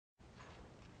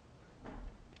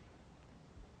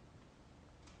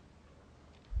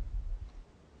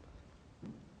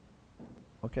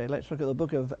Okay, let's look at the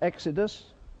book of Exodus.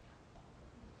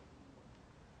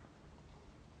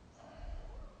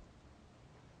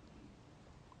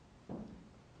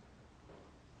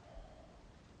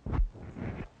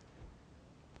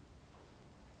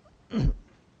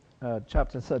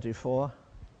 Chapter 34.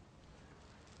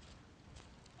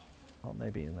 Or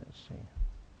maybe, let's see.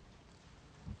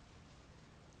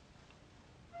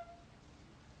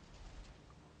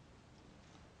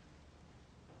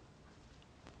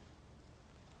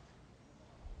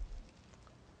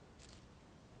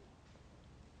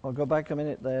 I'll go back a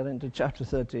minute there into chapter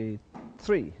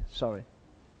 33, sorry.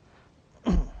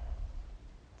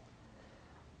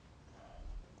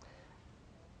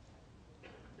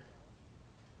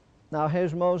 Now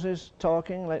here's Moses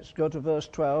talking. Let's go to verse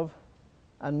 12.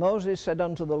 And Moses said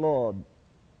unto the Lord,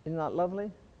 isn't that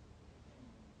lovely?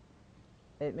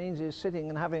 It means he's sitting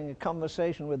and having a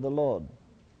conversation with the Lord.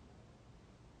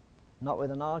 Not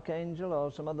with an archangel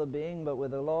or some other being, but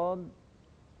with the Lord.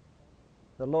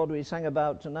 The Lord we sang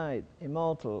about tonight,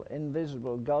 immortal,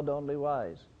 invisible, God only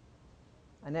wise.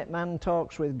 And yet man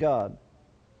talks with God.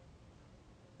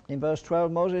 In verse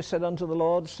 12, Moses said unto the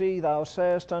Lord, see, thou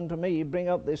sayest unto me, bring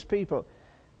up this people,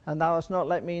 and thou hast not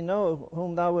let me know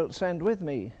whom thou wilt send with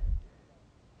me.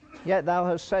 Yet thou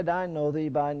hast said, I know thee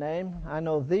by name, and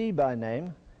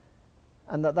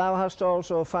that thou hast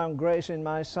also found grace in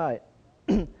my sight.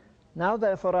 Now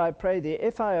therefore I pray thee,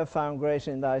 if I have found grace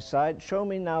in thy sight, show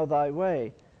me now thy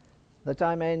way, that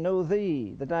I may know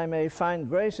thee, that I may find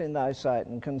grace in thy sight,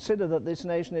 and consider that this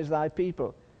nation is thy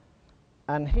people.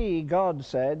 And he, God,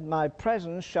 said, my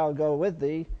presence shall go with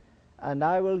thee, and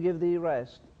I will give thee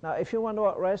rest. Now, if you wonder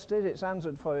what rest is, it's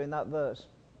answered for you in that verse.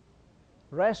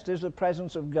 Rest is the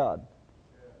presence of God.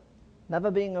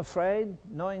 Never being afraid,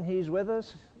 knowing he's with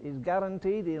us, he's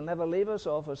guaranteed he'll never leave us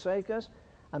or forsake us.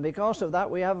 And because of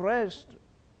that, we have rest.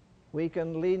 We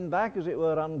can lean back, as it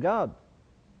were, on God.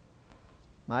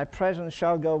 My presence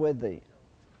shall go with thee.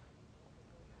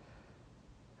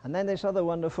 And then this other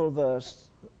wonderful verse,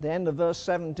 the end of verse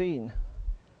 17.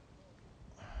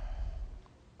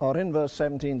 Or in verse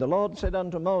 17, the Lord said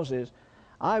unto Moses,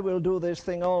 I will do this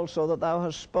thing also that thou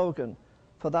hast spoken,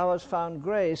 for thou hast found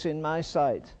grace in my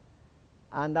sight,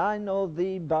 and I know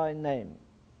thee by name.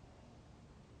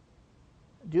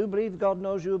 Do you believe God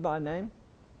knows you by name?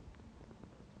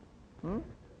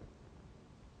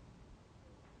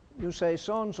 You say,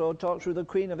 so-and-so talks with the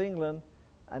Queen of England,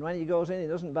 and when he goes in, he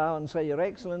doesn't bow and say, Your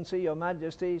Excellency, Your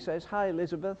Majesty. He says, Hi,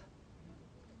 Elizabeth.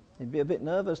 He'd be a bit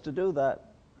nervous to do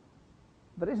that.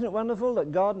 But isn't it wonderful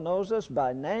that God knows us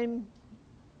by name?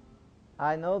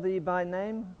 I know thee by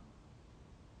name.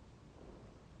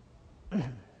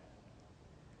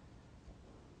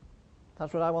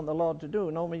 That's what I want the Lord to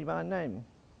do, know me by name.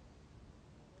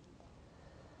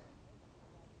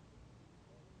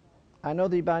 I know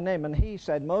thee by name. And he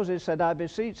said, Moses said, I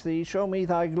beseech thee, show me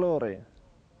thy glory.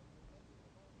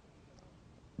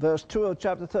 Verse 2 of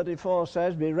chapter 34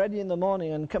 says, Be ready in the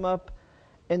morning, and come up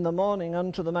in the morning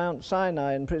unto the Mount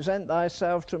Sinai, and present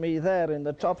thyself to me there in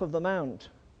the top of the mount.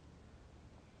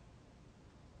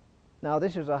 Now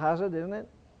this is a hazard, isn't it?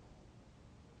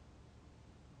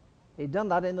 He'd done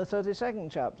that in the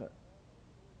 32nd chapter.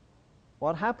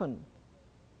 What happened?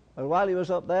 Well, while he was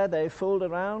up there, they fooled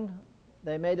around.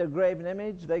 They made a graven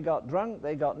image. They got drunk.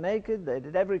 They got naked. They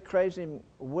did every crazy,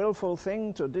 willful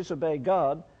thing to disobey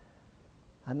God.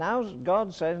 And now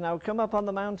God says, now come up on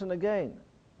the mountain again.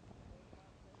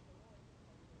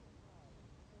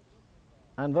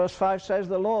 And verse 5 says,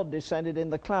 The Lord descended in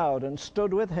the cloud and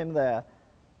stood with him there,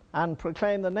 and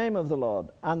proclaimed the name of the Lord.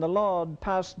 And the Lord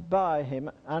passed by him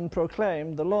and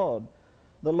proclaimed the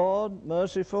Lord,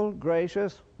 merciful,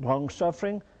 gracious,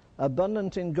 long-suffering,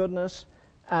 abundant in goodness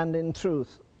and in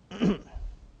truth.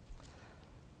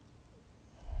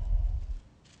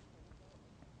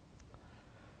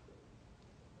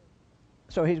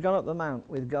 So he's gone up the mount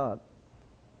with God.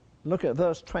 Look at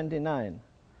verse 29.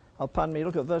 Oh, pardon me,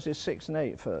 look at verses 6 and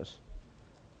 8 first.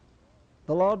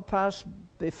 The Lord passed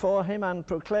before him and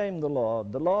proclaimed the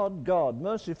Lord God,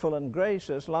 merciful and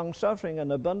gracious, long-suffering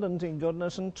and abundant in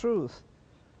goodness and truth.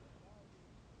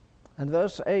 And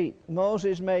verse 8,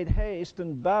 Moses made haste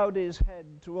and bowed his head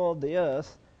toward the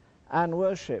earth and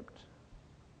worshipped.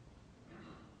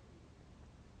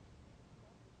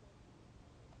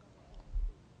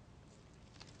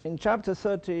 In chapter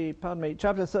 32,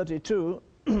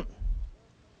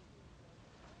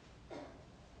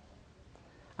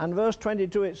 and verse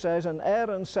 22 it says, And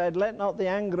Aaron said, Let not the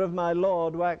anger of my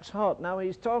Lord wax hot. Now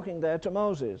he's talking there to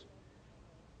Moses.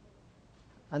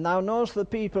 And thou knowest the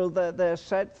people that they're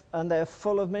set and they're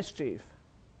full of mischief.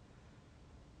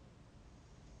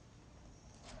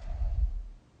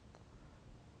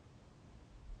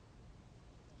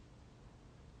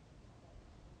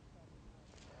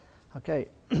 Okay,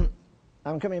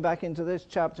 I'm coming back into this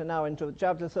chapter now, into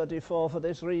chapter 34, for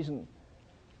this reason.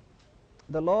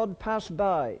 The Lord passed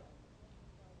by.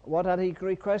 What had he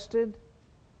requested?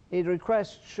 He'd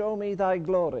request, show me thy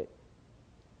glory.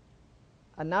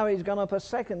 And now he's gone up a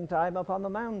second time up on the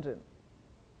mountain.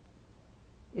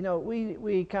 You know,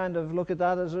 we kind of look at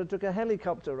that as it took a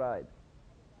helicopter ride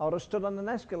or stood on an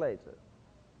escalator.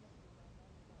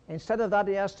 Instead of that,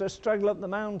 he has to struggle up the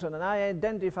mountain. And I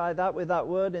identify that with that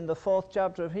word in the 4th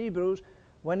chapter of Hebrews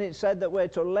when it said that we're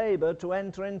to labor to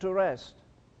enter into rest.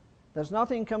 There's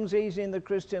nothing comes easy in the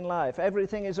Christian life.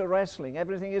 Everything is a wrestling.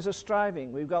 Everything is a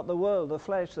striving. We've got the world, the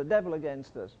flesh, the devil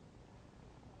against us.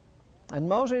 And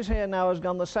Moses here now has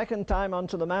gone the second time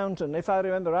onto the mountain. If I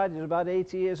remember right, he's about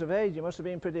 80 years of age. He must have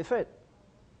been pretty fit.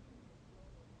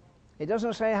 It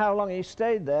doesn't say how long he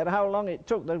stayed there, how long it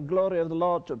took the glory of the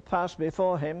Lord to pass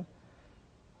before him.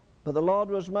 But the Lord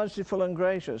was merciful and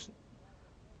gracious.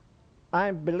 I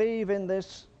believe in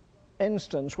this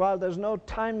instance, while there's no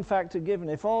time factor given,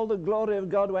 if all the glory of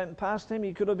God went past him,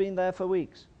 he could have been there for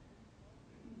weeks.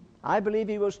 I believe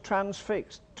he was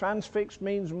transfixed. Transfixed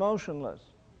means motionless.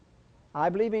 I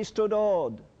believe he stood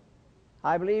awed.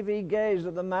 I believe he gazed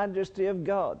at the majesty of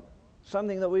God,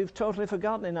 something that we've totally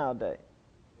forgotten in our day.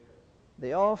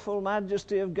 The awful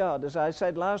majesty of God. As I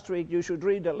said last week, you should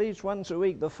read at least once a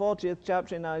week the 40th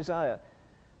chapter in Isaiah,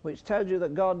 which tells you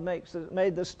that God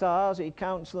made the stars, he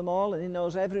counts them all, and he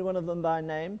knows every one of them by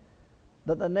name,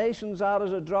 that the nations are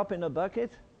as a drop in a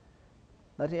bucket,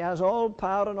 that he has all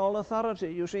power and all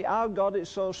authority. You see, our God is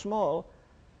so small,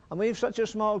 and we've such a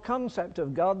small concept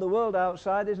of God, the world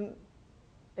outside isn't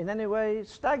in any way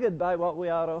staggered by what we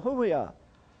are or who we are.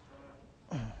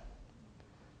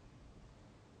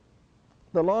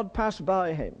 The Lord passed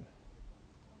by him.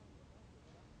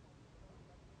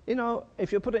 You know,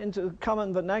 if you put it into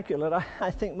common vernacular,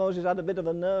 I think Moses had a bit of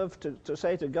a nerve to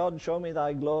say to God, show me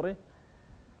thy glory.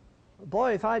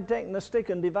 Boy, if I'd taken the stick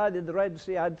and divided the Red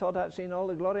Sea, I'd thought I'd seen all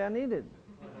the glory I needed.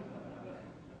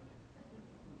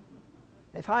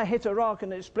 If I hit a rock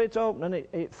and it split open and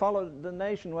it followed the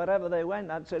nation wherever they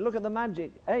went, I'd say, look at the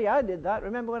magic. Hey, I did that.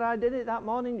 Remember when I did it that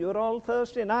morning? You were all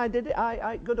thirsty and I did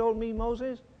it. Good old me,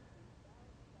 Moses.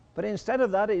 But instead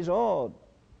of that, he's awed.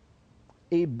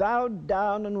 He bowed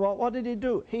down, and what did he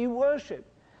do? He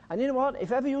worshipped. And you know what?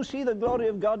 If ever you see the glory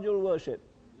of God, you'll worship.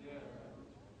 Yeah.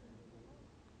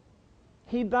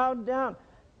 He bowed down.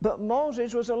 But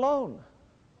Moses was alone.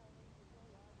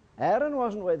 Aaron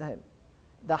wasn't with him.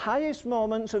 The highest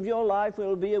moments of your life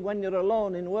will be when you're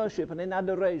alone in worship and in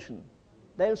adoration.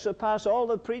 They'll surpass all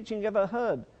the preaching you ever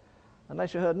heard.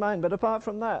 Unless you heard mine, but apart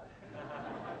from that.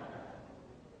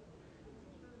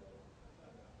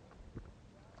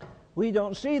 We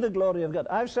don't see the glory of God.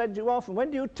 I've said to you often,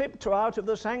 when do you tiptoe out of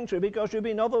the sanctuary because you've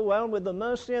been overwhelmed with the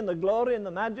mercy and the glory and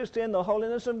the majesty and the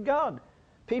holiness of God?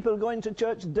 People go into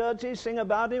church dirty, sing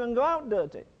about him, and go out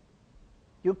dirty.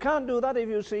 You can't do that if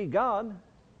you see God.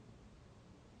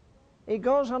 He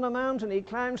goes on a mountain, he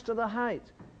climbs to the height.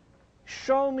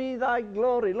 Show me thy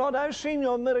glory. Lord, I've seen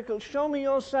your miracles. Show me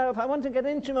yourself. I want to get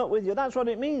intimate with you. That's what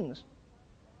it means.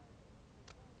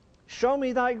 Show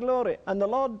me thy glory. And the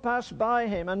Lord passed by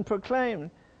him and proclaimed,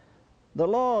 the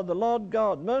Lord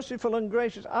God, merciful and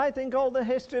gracious. I think all the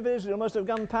history of Israel must have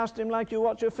gone past him like you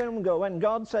watch a film go when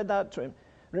God said that to him.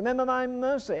 Remember my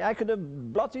mercy. I could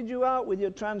have blotted you out with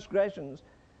your transgressions.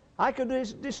 I could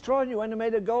have destroyed you when you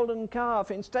made a golden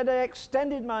calf. Instead, I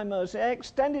extended my mercy. I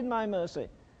extended my mercy.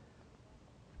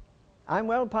 I'm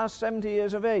well past 70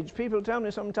 years of age. People tell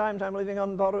me sometimes I'm living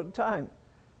on borrowed time.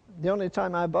 The only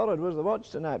time I borrowed was the watch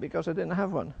tonight because I didn't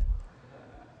have one.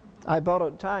 I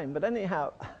borrowed time. But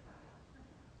anyhow,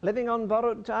 living on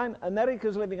borrowed time,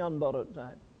 America's living on borrowed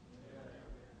time.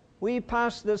 We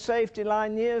passed the safety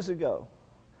line years ago.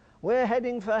 We're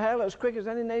heading for hell as quick as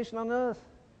any nation on earth.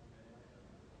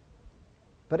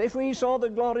 But if we saw the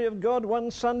glory of God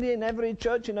one Sunday in every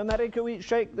church in America, we'd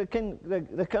shake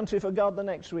the country for God the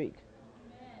next week.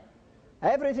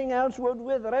 Amen. Everything else would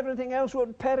wither. Everything else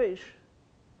would perish.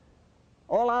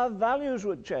 All our values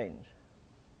would change.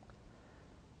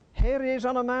 Here he is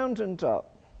on a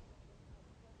mountaintop.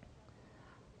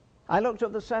 I looked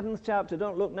up the 7th chapter.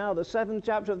 Don't look now. The 7th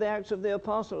chapter of the Acts of the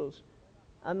Apostles.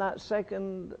 And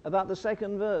about the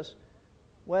second verse,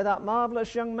 where that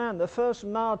marvelous young man, the first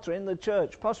martyr in the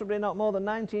church, possibly not more than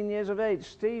 19 years of age,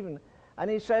 Stephen, and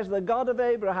he says, the God of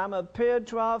Abraham appeared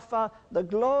to our father. The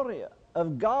glory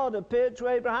of God appeared to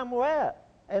Abraham where?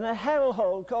 In a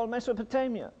hellhole called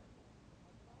Mesopotamia.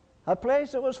 A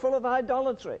place that was full of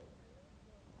idolatry.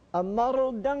 A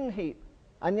moral dung heap.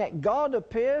 And yet God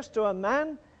appears to a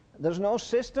man. There's no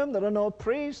system. There are no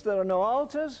priests. There are no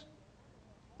altars.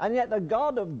 And yet the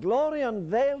God of glory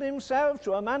unveiled himself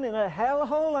to a man in a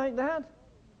hellhole like that.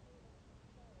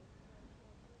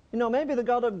 You know, maybe the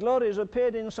God of glory has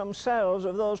appeared in some cells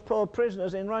of those poor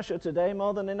prisoners in Russia today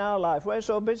more than in our life. We're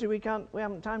so busy we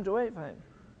haven't time to wait for him.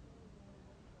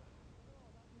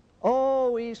 Oh,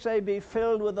 we say, be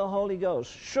filled with the Holy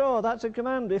Ghost. Sure, that's a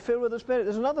command, be filled with the Spirit.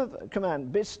 There's another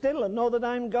command, be still and know that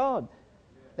I'm God.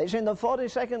 It's in the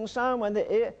 42nd Psalm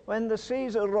when the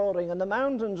seas are roaring and the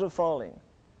mountains are falling.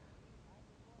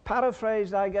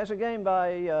 Paraphrased, I guess, again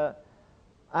by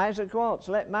Isaac Watts.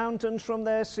 Let mountains from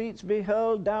their seats be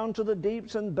hurled down to the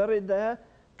deeps and buried there.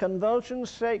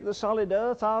 Convulsions shake the solid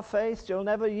earth. Our faith shall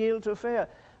never yield to fear.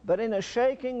 But in a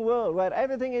shaking world where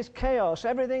everything is chaos,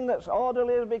 everything that's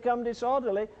orderly has become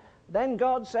disorderly, then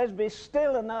God says, be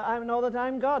still and I know that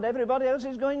I'm God. Everybody else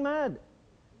is going mad.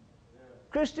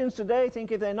 Christians today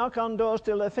think if they knock on doors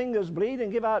till their fingers bleed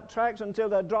and give out tracts until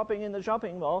they're dropping in the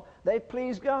shopping mall, they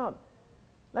please God.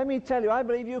 Let me tell you, I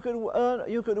believe you could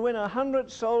win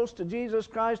 100 souls to Jesus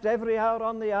Christ every hour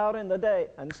on the hour in the day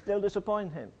and still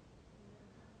disappoint him.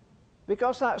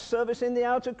 Because that's service in the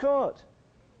outer court.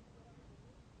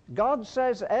 God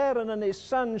says, Aaron and his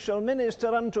sons shall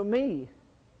minister unto me.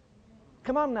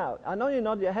 Come on now, I know you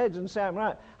nod your heads and say I'm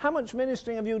right. How much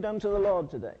ministering have you done to the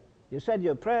Lord today? You said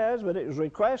your prayers, but it was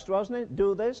request, wasn't it?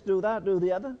 Do this, do that, do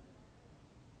the other.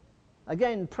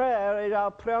 Again, prayer is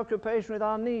our preoccupation with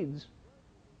our needs.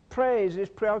 Praise is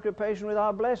preoccupation with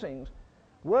our blessings.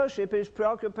 Worship is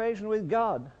preoccupation with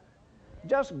God.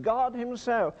 Just God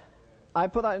himself. I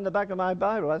put that in the back of my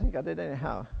Bible. I think I did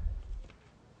anyhow.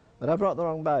 But I brought the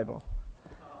wrong Bible.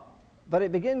 But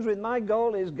it begins with my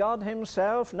goal is God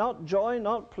himself, not joy,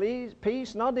 not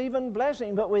peace, not even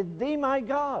blessing, but with thee, my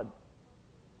God.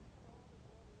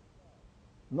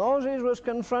 Moses was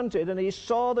confronted and he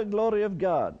saw the glory of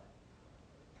God.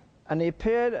 And he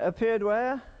appeared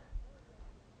where?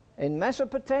 In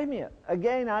Mesopotamia.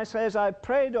 Again, I say, as I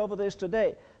prayed over this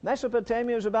today,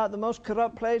 Mesopotamia is about the most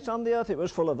corrupt place on the earth. It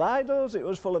was full of idols, it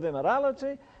was full of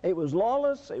immorality, it was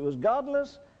lawless, it was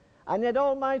godless. And yet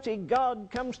Almighty God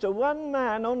comes to one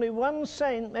man, only one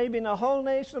saint, maybe in a whole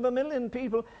nation of 1 million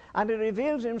people, and he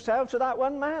reveals himself to that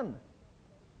one man.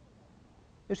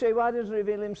 You say, why does he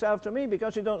reveal himself to me?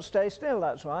 Because you don't stay still,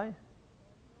 that's why.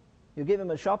 You give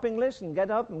him a shopping list and get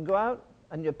up and go out,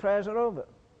 and your prayers are over.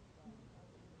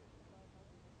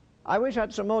 I wish I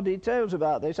had some more details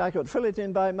about this. I could fill it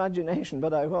in by imagination,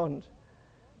 but I won't.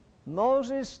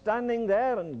 Moses standing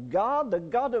there, and God, the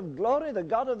God of glory, the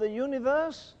God of the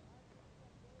universe,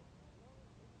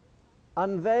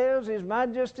 unveils his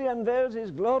majesty, unveils his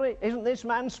glory. Isn't this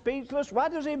man speechless? Why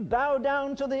does he bow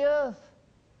down to the earth?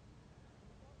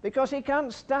 Because he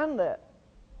can't stand there.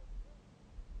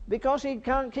 Because he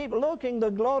can't keep looking. The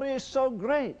glory is so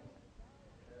great.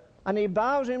 And he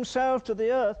bows himself to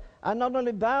the earth, and not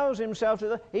only bows himself to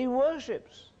the earth, he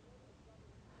worships.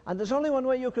 And there's only one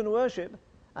way you can worship,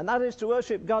 and that is to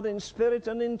worship God in spirit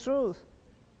and in truth.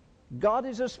 God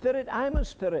is a spirit, I'm a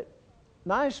spirit.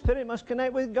 My spirit must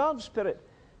connect with God's spirit.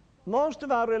 Most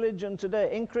of our religion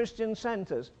today in Christian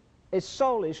centers is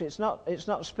soulish. It's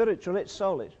not spiritual, it's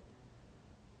soulish.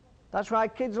 That's why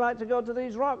kids like to go to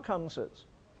these rock concerts.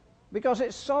 Because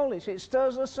it's soulish, it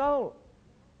stirs the soul.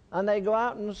 And they go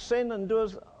out and sin and do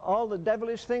all the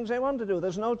devilish things they want to do.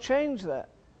 There's no change there.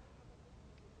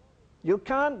 You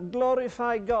can't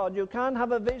glorify God. You can't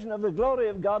have a vision of the glory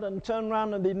of God and turn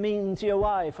around and be mean to your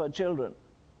wife or children.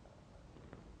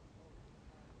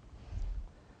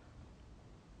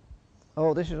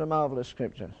 Oh, this is a marvelous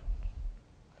scripture.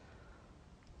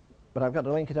 But I've got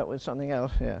to link it up with something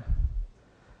else here.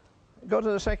 Go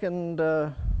to the second,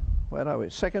 where are we?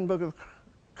 Second book of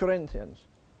Corinthians.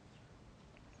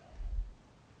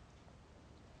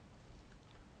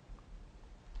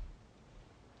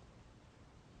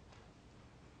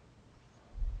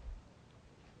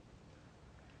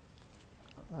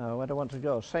 Where do I want to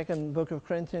go? Second book of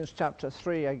Corinthians, chapter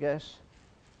 3, I guess.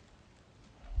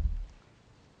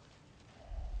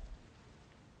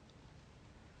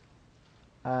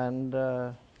 And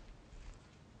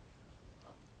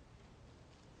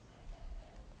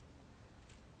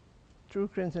 2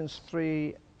 Corinthians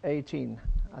 3:18,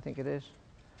 I think it is.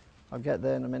 I'll get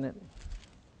there in a minute.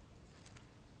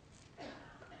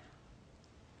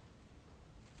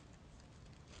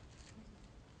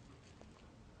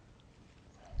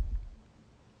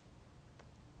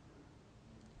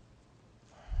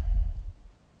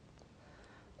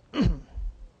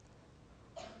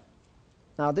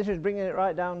 Now this is bringing it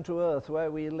right down to earth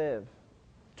where we live.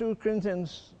 2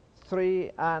 Corinthians 3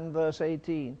 and verse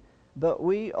 18. But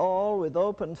we all with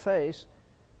open face,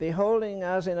 beholding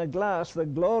as in a glass the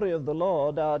glory of the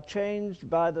Lord, are changed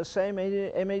by the same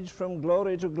image from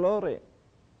glory to glory,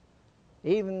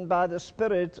 even by the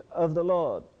Spirit of the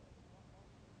Lord.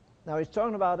 Now he's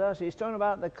talking about us. He's talking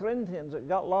about the Corinthians that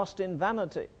got lost in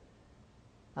vanity,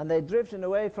 and they drifted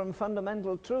away from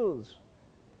fundamental truths.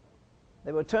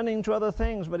 They were turning to other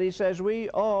things, but he says, we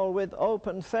all with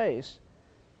open face.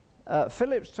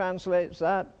 Phillips translates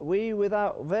that, we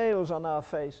without veils on our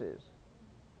faces.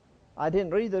 I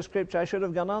didn't read the scripture. I should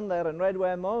have gone on there and read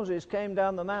where Moses came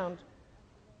down the mount,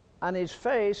 and his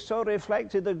face so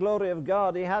reflected the glory of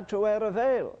God, he had to wear a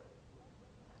veil.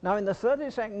 Now in the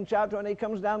 32nd chapter, when he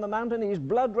comes down the mountain, he's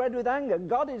blood red with anger.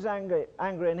 God is angry,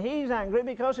 and he's angry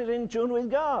because he's in tune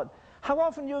with God. How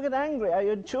often do you get angry? Are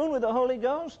you in tune with the Holy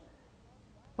Ghost?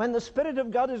 When the Spirit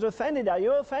of God is offended, are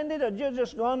you offended, or do you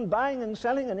just go on buying and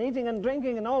selling and eating and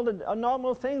drinking and all the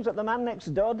normal things that the man next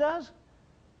door does?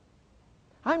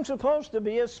 I'm supposed to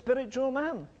be a spiritual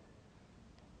man.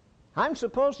 I'm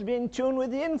supposed to be in tune with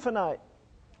the infinite.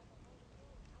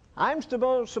 I'm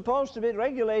supposed to be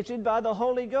regulated by the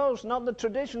Holy Ghost, not the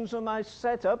traditions of my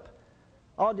setup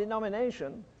or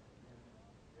denomination.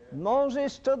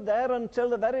 Moses stood there until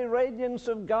the very radiance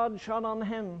of God shone on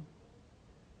him.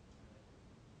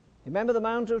 Remember the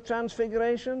Mount of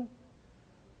Transfiguration?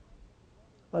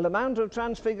 Well, the Mount of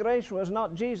Transfiguration was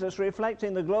not Jesus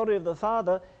reflecting the glory of the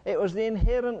Father. It was the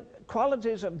inherent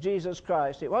qualities of Jesus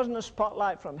Christ. It wasn't a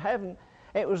spotlight from heaven.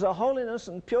 It was the holiness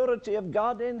and purity of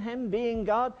God in him, being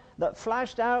God, that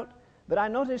flashed out. But I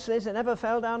noticed this, they never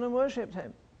fell down and worshipped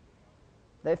him.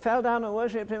 They fell down and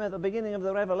worshipped him at the beginning of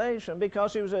the Revelation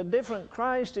because he was a different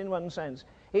Christ in one sense.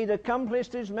 He'd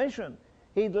accomplished his mission.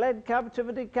 He'd led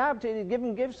captivity captive. He'd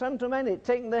given gifts unto men. He'd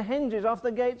taken the hinges off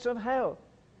the gates of hell.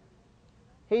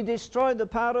 He destroyed the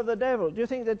power of the devil. Do you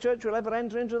think the church will ever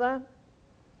enter into that?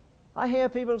 I hear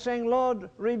people saying, Lord,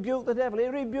 rebuke the devil. He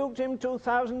rebuked him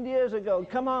 2,000 years ago.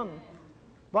 Come on.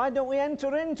 Why don't we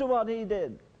enter into what he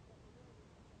did?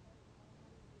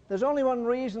 There's only one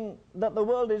reason that the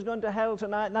world is going to hell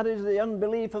tonight, and that is the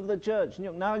unbelief of the church.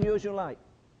 You can argue as you like.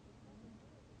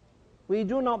 We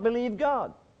do not believe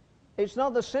God. It's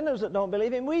not the sinners that don't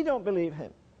believe him. We don't believe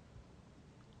him.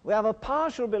 We have a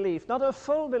partial belief, not a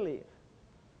full belief.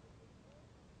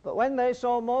 But when they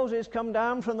saw Moses come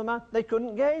down from the mount, they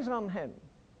couldn't gaze on him.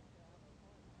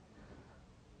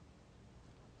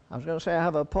 I was going to say I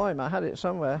have a poem. I had it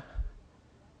somewhere.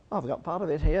 Oh, I've got part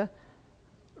of it here.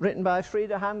 Written by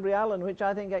Frida Handry Allen, which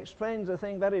I think explains the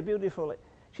thing very beautifully.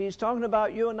 She's talking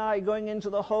about you and I going into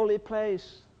the holy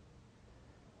place.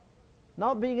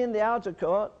 Not being in the outer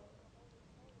court.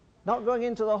 Not going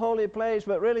into the holy place,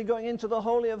 but really going into the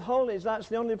Holy of Holies. That's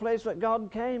the only place that God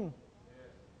came.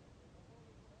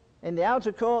 In the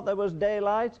outer court there was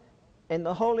daylight. In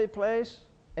the holy place,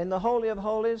 in the Holy of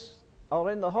Holies,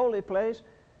 or in the holy place,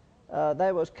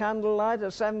 there was candlelight, a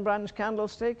 7-branch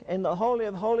candlestick. In the Holy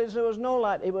of Holies there was no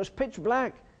light. It was pitch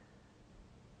black.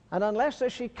 And unless the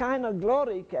Shekinah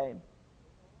glory came,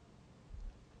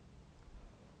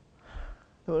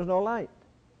 there was no light.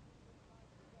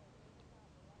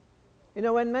 You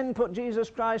know, when men put Jesus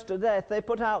Christ to death, they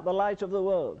put out the light of the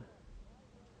world.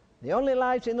 The only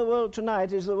light in the world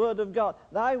tonight is the Word of God.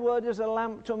 Thy Word is a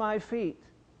lamp to my feet.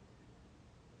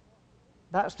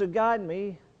 That's to guide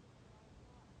me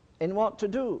in what to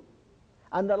do.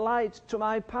 And the light to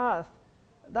my path.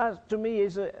 That to me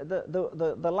is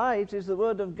the light is the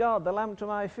Word of God. The lamp to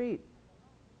my feet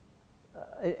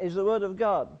is the Word of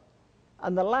God.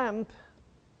 And the lamp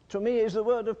to me is the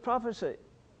word of prophecy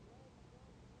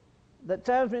that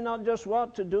tells me not just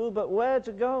what to do, but where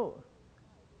to go.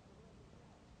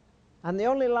 And the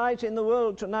only light in the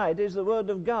world tonight is the Word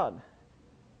of God,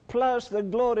 plus the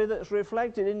glory that's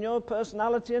reflected in your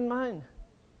personality and mine.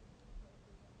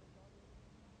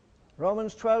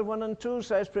 Romans 12:1 and 2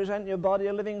 says, present your body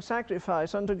a living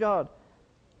sacrifice unto God,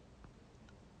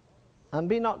 and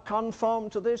be not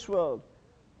conformed to this world.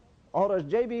 Or as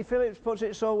J.B. Phillips puts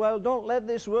it so well, don't let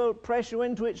this world press you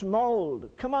into its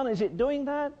mold. Come on, is it doing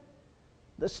that?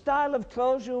 The style of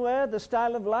clothes you wear, the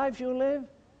style of life you live,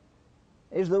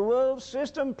 is the world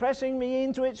system pressing me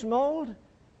into its mold? Do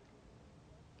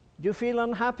you feel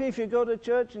unhappy if you go to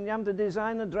church and you have to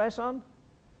design a dress on?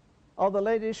 Or the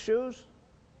ladies' shoes?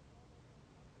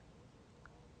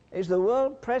 Is the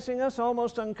world pressing us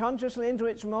almost unconsciously into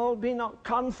its mold? Be not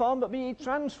conformed, but be ye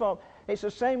transformed. It's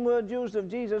the same word used of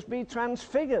Jesus, be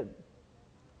transfigured.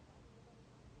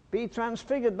 Be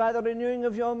transfigured by the renewing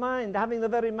of your mind, having the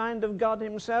very mind of God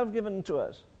Himself given to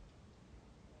us.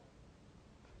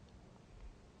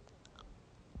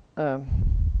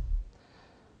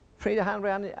 Frida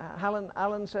Henry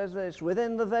Allen says this,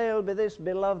 within the veil be this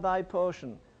beloved thy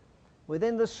portion,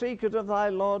 within the secret of thy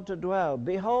Lord to dwell,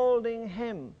 beholding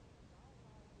him,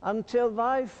 until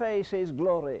thy face is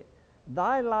glory,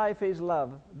 thy life is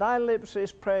love, thy lips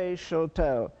his praise shall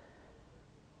tell.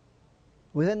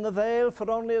 Within the veil, for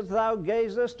only as thou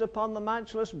gazest upon the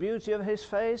matchless beauty of his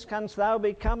face, canst thou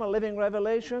become a living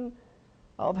revelation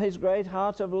of his great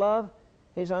heart of love,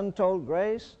 his untold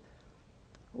grace.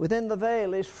 Within the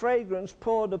veil is fragrance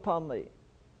poured upon thee.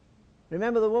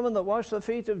 Remember the woman that washed the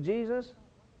feet of Jesus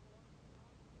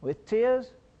with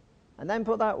tears, and then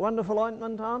put that wonderful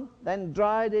ointment on, then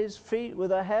dried his feet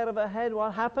with a hair of her head.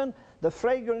 What happened? The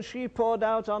fragrance she poured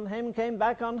out on him came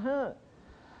back on her.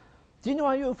 Do you know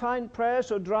why you find prayer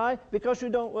so dry? Because you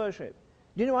don't worship.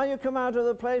 Do you know why you come out of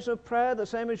the place of prayer the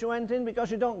same as you went in? Because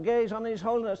you don't gaze on his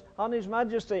holiness, on his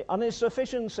majesty, on his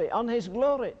sufficiency, on his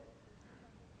glory.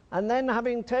 And then,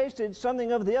 having tasted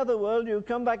something of the other world, you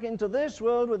come back into this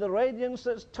world with a radiance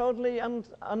that's totally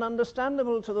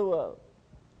ununderstandable to the world.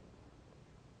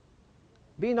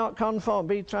 Be not conformed,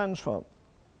 be transformed.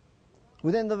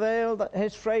 Within the veil, that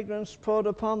his fragrance poured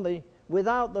upon thee.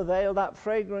 Without the veil, that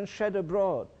fragrance shed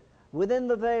abroad. Within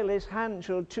the veil, his hand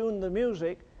shall tune the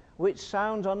music which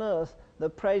sounds on earth the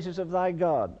praises of thy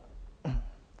God.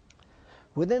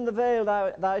 Within the veil,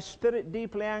 thy spirit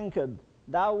deeply anchored,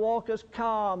 thou walkest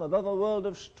calm above a world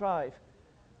of strife.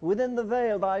 Within the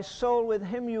veil, thy soul with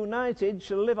him united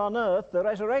shall live on earth the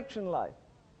resurrection life.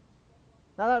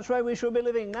 Now that's where we should be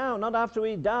living now, not after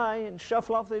we die and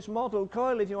shuffle off this mortal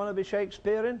coil, if you want to be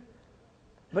Shakespearean.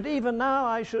 But even now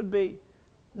I should be,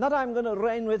 not I'm going to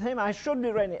reign with him, I should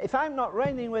be reigning. If I'm not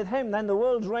reigning with him, then the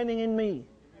world's reigning in me.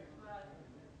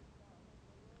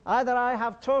 Either I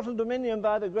have total dominion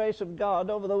by the grace of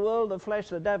God over the world, the flesh,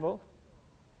 the devil,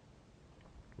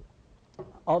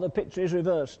 or the picture is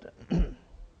reversed.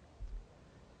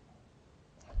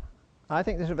 I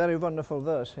think this is a very wonderful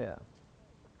verse here.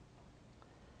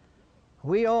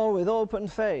 We all with open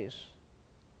face.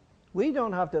 We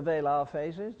don't have to veil our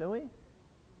faces, do we?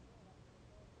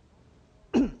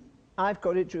 I've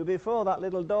quoted to you before, that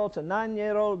little daughter,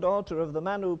 9-year-old daughter of the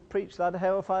man who preached that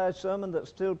hellfire sermon that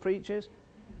still preaches,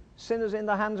 Sinners in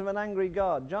the Hands of an Angry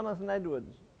God, Jonathan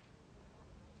Edwards.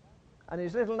 And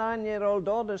his little 9-year-old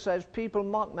daughter says, people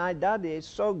mock my daddy, he's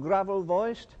so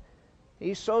gravel-voiced,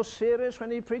 he's so serious when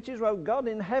he preaches. Well, God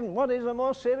in heaven, what is the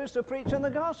more serious to preach than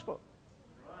the gospel?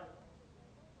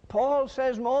 Paul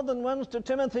says more than once to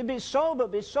Timothy, be sober,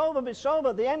 be sober, be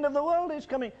sober. The end of the world is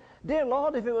coming. Dear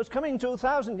Lord, if it was coming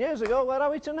 2,000 years ago, where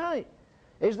are we tonight?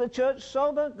 Is the church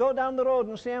sober? Go down the road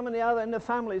and see how many are in the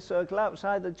family circle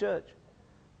outside the church.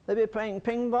 They'll be playing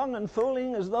ping pong and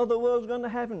fooling as though the world's going to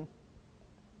heaven.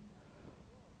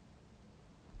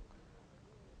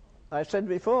 I said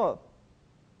before,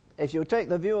 if you take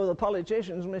the view of the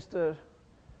politicians, Mr.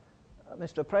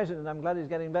 President, I'm glad he's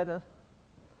getting better,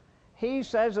 he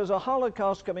says there's a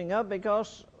Holocaust coming up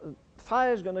because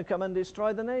fire's going to come and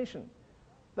destroy the nation.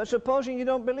 But supposing you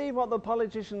don't believe what the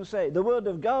politicians say, the Word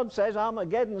of God says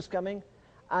Armageddon's coming,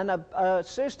 and a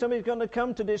system is going to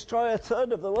come to destroy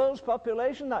 1/3 of the world's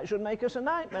population. That should make us a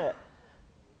nightmare.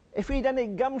 If we'd any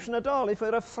gumption at all, if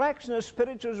we're a fraction as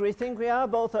spiritual as we think we are,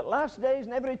 both at last days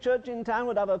and every church in town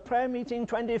would have a prayer meeting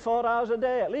 24 hours a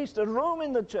day, at least a room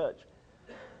in the church.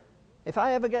 If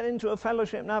I ever get into a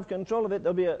fellowship and have control of it,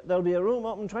 there'll be a room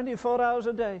open 24 hours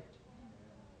a day.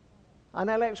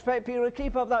 And I'll expect people to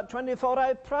keep up that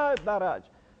 24-hour prayer barrage.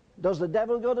 Does the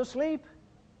devil go to sleep?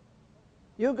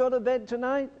 You go to bed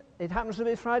tonight, it happens to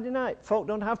be Friday night. Folk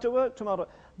don't have to work tomorrow.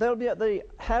 They'll be at the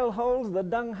hellholes, the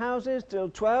dung houses, till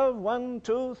 12, 1,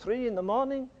 2, 3 in the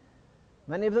morning.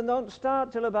 Many of them don't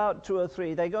start till about 2 or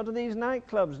 3. They go to these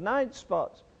nightclubs, night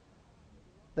spots.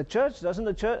 The church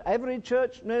doesn't. Every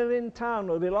church nearly in town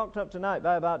will be locked up tonight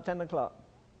by about 10 o'clock.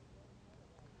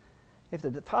 If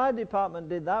the fire department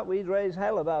did that, we'd raise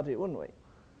hell about it, wouldn't we?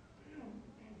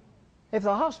 If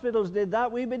the hospitals did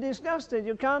that, we'd be disgusted.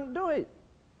 You can't do it.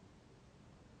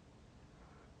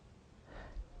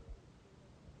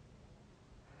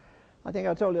 I think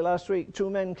I told you last week, 2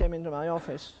 men came into my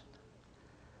office.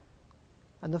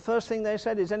 And the first thing they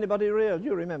said is, anybody real?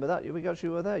 You remember that, because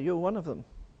you were there. You're one of them.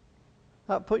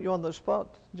 That put you on the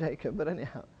spot, Jacob, but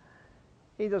anyhow.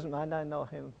 He doesn't mind, I know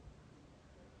him.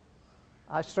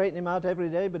 I straighten him out every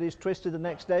day, but he's twisted the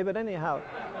next day, but anyhow.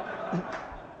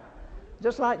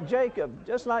 just like Jacob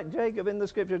in the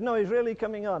scriptures. No, he's really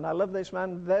coming on. I love this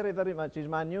man very, very much. He's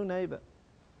my new neighbor.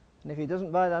 And if he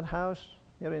doesn't buy that house,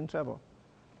 you're in trouble.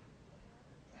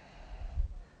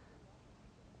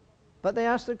 But they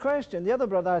asked the question. The other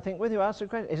brother, I think, with you asked the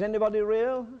question, is anybody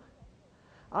real?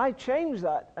 I change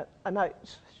that, and I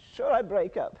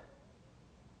break up.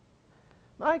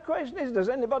 My question is, does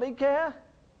anybody care?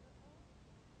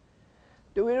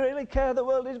 Do we really care the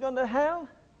world is going to hell?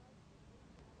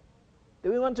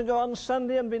 Do we want to go on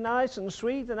Sunday and be nice and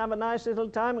sweet and have a nice little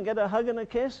time and get a hug and a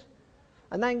kiss?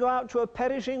 And then go out to a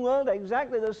perishing world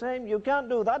exactly the same? You can't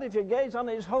do that if you gaze on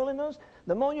His holiness.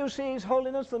 The more you see His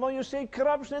holiness, the more you see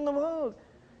corruption in the world.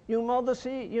 The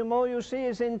more you see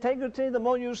His integrity, the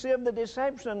more you see of the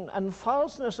deception and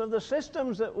falseness of the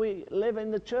systems that we live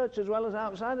in the church as well as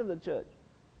outside of the church.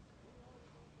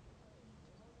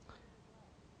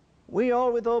 We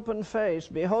all with open face,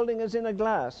 beholding as in a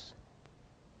glass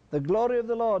the glory of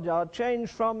the Lord, are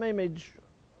changed from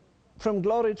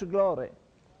glory to glory.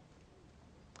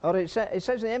 Or it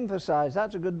says emphasize,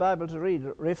 that's a good Bible to read,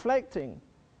 reflecting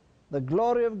the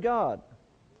glory of God.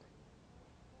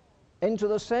 Into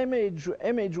the same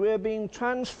image we are being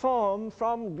transformed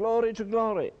from glory to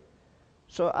glory.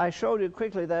 So I showed you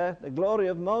quickly there the glory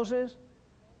of Moses.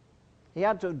 He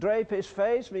had to drape his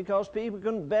face because people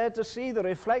couldn't bear to see the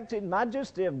reflected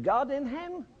majesty of God in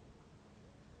him.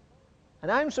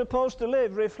 And I'm supposed to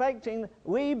live reflecting,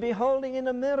 we beholding in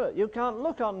a mirror. You can't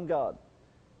look on God.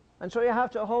 And so you have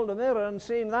to hold a mirror and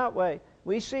see Him that way.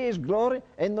 We see His glory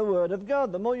in the Word of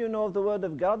God. The more you know of the Word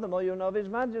of God, the more you know of His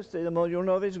majesty, the more you'll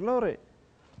know of His glory.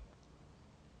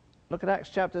 Look at Acts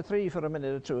chapter 3 for a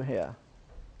minute or two here.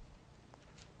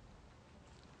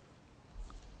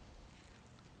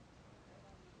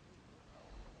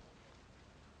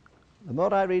 The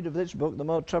more I read of this book, the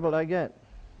more trouble I get.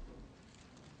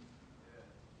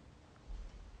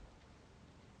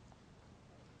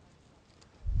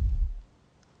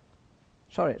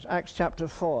 Sorry, it's Acts chapter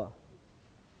 4.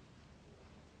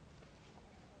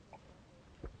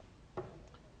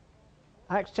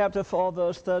 Acts chapter 4,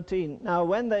 verse 13. Now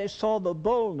when they saw the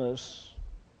boldness,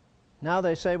 now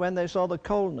they say when they saw the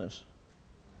coldness.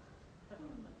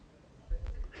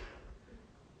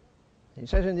 He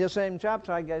says in the same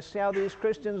chapter, I guess, see how these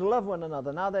Christians love one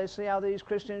another. Now they see how these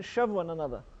Christians shove one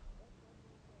another.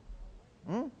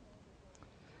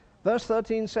 Verse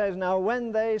 13 says, now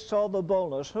when they saw the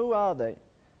boldness, who are they?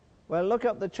 Well, look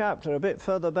up the chapter a bit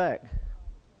further back.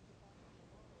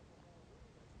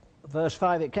 Verse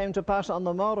 5, it came to pass on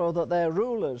the morrow that their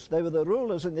rulers, they were the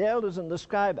rulers and the elders and the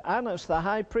scribe, Annas the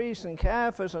high priest and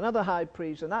Caiaphas another high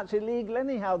priest, and that's illegal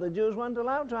anyhow. The Jews weren't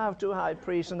allowed to have two high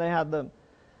priests, and they had them.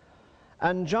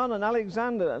 And John and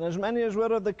Alexander, and as many as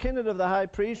were of the kindred of the high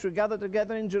priest, were gathered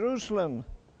together in Jerusalem.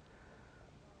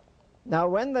 Now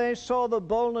when they saw the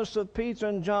boldness of Peter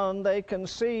and John, they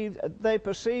perceived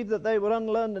that they were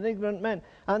unlearned and ignorant men,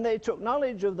 and they took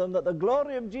knowledge of them, that the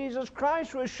glory of Jesus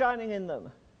Christ was shining in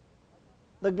them.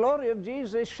 The glory of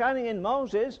Jesus is shining in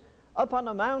Moses. Up on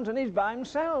a mountain, he's by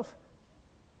himself.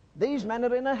 These men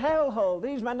are in a hellhole.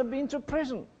 These men have been to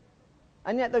prison.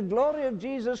 And yet the glory of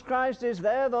Jesus Christ is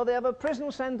there, though they have a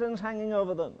prison sentence hanging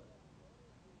over them.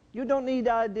 You don't need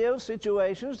ideal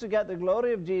situations to get the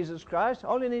glory of Jesus Christ.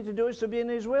 All you need to do is to be in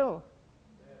His will.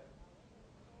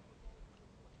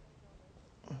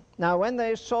 Now when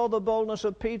they saw the boldness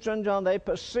of Peter and John, they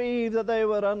perceived that they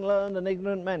were unlearned and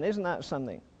ignorant men. Isn't that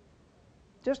something?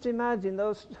 Just imagine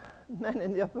those men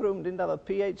in the upper room didn't have a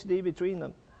PhD between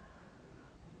them.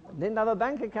 Didn't have a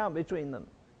bank account between them.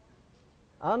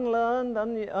 Unlearned,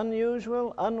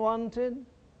 unusual, unwanted.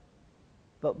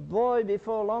 But boy,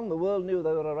 before long, the world knew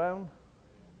they were around.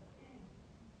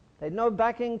 They had no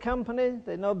backing company,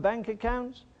 they had no bank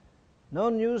accounts,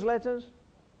 no newsletters.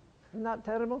 Isn't that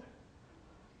terrible?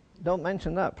 Don't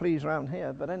mention that, please, round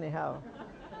here, but anyhow.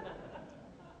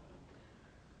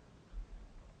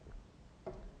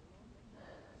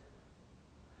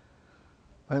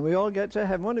 When we all get to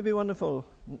heaven, won't it be wonderful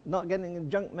not getting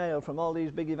junk mail from all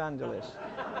these big evangelists?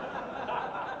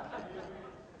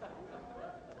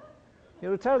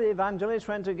 You'll tell the evangelists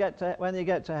when you get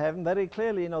to heaven, very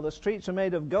clearly, you know, the streets are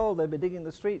made of gold, they'll be digging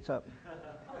the streets up.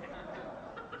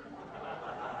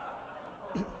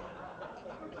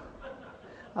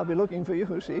 I'll be looking for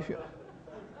you, see if you...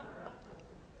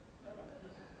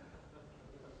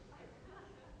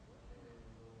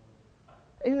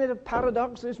 Isn't it a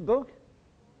paradox, this book?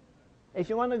 If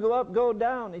you want to go up, go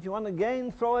down. If you want to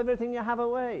gain, throw everything you have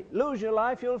away. Lose your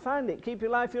life, you'll find it. Keep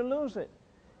your life, you'll lose it.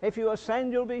 If you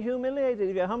ascend, you'll be humiliated.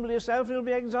 If you humble yourself, you'll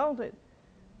be exalted.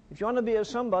 If you want to be a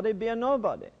somebody, be a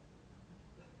nobody.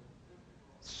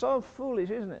 It's so foolish,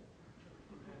 isn't it?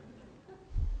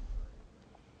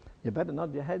 You better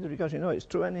nod your heads because you know it's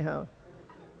true anyhow.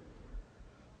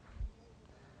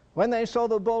 When they saw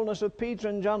the boldness of Peter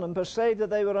and John and perceived that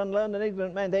they were unlearned and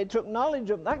ignorant men, they took knowledge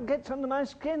of them. That gets under my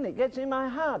skin. It gets in my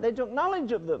heart. They took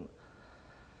knowledge of them.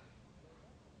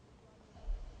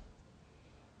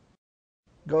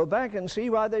 Go back and see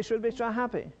why they should be so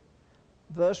happy.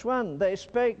 Verse 1, they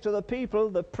spake to the people,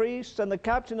 the priests and the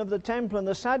captain of the temple, and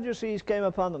the Sadducees came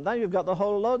upon them. Now you've got the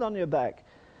whole load on your back.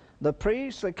 The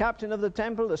priests, the captain of the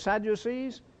temple, the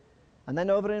Sadducees. And then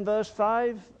over in verse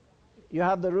 5, you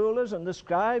have the rulers and the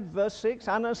scribes. Verse 6,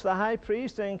 Annas the high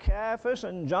priest, and Caiaphas,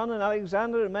 and John and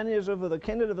Alexander, and many of the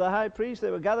kindred of the high priest,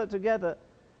 they were gathered together.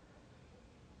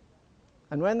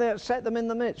 And when they had set them in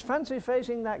the midst, fancy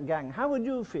facing that gang, how would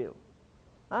you feel?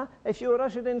 Huh? If you were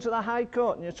ushered into the high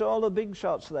court and you saw all the big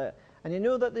shots there, and you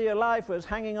knew that your life was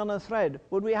hanging on a thread,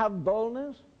 would we have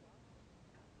boldness?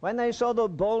 When they saw the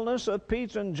boldness of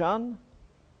Peter and John,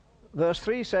 verse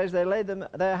 3 says, they laid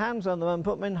their hands on them and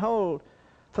put them in hold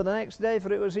for the next day,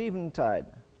 for it was eventide.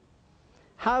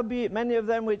 Howbeit many of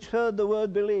them which heard the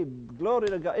word believed. Glory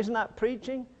to God. Isn't that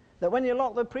preaching? That when you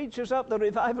lock the preachers up, the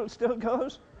revival still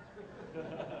goes?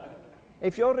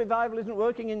 If your revival isn't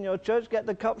working in your church, get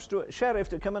the sheriff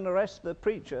to come and arrest the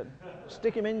preacher.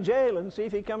 Stick him in jail and see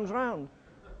if he comes round.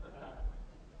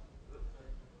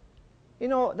 You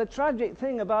know, the tragic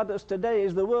thing about us today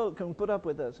is the world can put up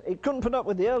with us. It couldn't put up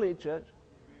with the early church.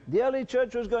 The early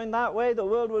church was going that way, the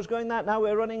world was going that. Now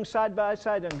we're running side by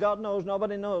side, and God knows,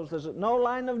 nobody knows. There's no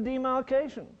line of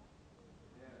demarcation.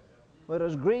 We're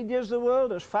as greedy as the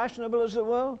world, as fashionable as the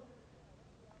world.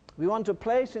 We want a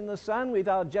place in the sun with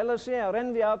our jealousy, our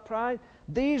envy, our pride.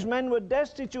 These men were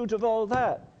destitute of all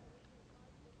that.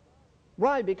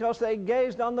 Why? Because they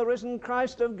gazed on the risen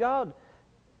Christ of God.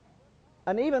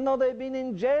 And even though they'd been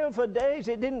in jail for days,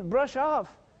 it didn't brush off.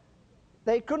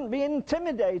 They couldn't be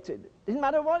intimidated. It didn't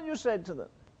matter what you said to them.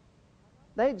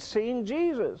 They'd seen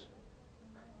Jesus.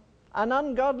 And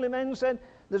ungodly men said,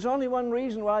 there's only one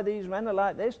reason why these men are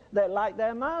like this. They're like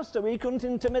their master. We couldn't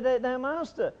intimidate their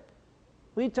master.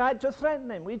 We tried to threaten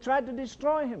him. We tried to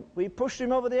destroy him. We pushed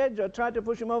him over the edge, or tried to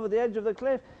push him over the edge of the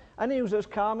cliff, and he was as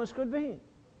calm as could be.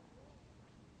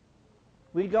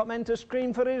 We got men to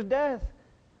scream for his death,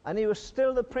 and he was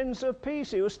still the Prince of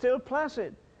Peace. He was still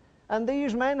placid. And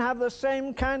these men have the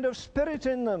same kind of spirit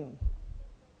in them.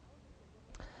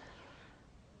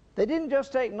 They didn't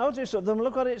just take notice of them.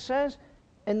 Look what it says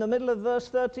in the middle of verse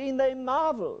 13. They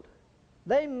marveled.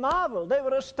 They marveled. They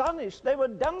were astonished. They were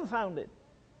dumbfounded.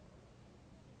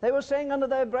 They were saying under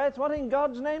their breath, what in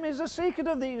God's name is the secret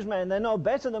of these men? They're no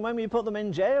better than when we put them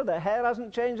in jail. Their hair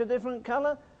hasn't changed a different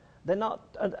color. They're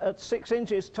not at 6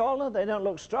 inches taller. They don't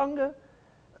look stronger.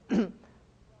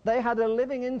 They had a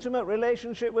living, intimate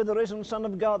relationship with the risen Son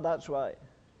of God, that's why.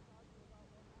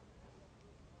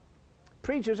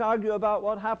 Preachers argue about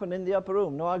what happened in the upper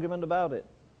room. No argument about it.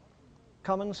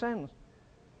 Common sense.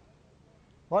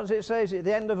 What does it say? At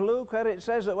the end of Luke, where it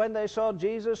says that when they saw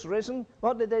Jesus risen,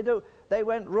 what did they do? They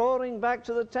went roaring back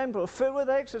to the temple, filled with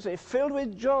ecstasy, filled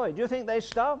with joy. Do you think they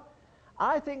stopped?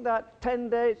 I think that 10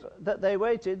 days that they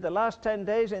waited, the last 10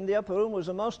 days in the upper room, was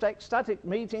the most ecstatic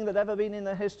meeting that ever been in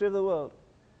the history of the world.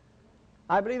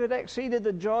 I believe it exceeded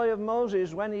the joy of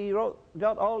Moses when he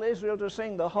got all Israel to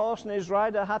sing, the horse and his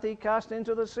rider hath he cast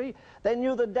into the sea. They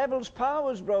knew the devil's power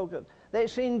was broken. They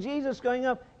seen Jesus going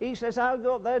up. He says, I'll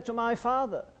go up there to my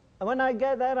Father. And when I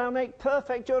get there, I'll make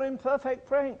perfect your imperfect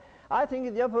praying. I think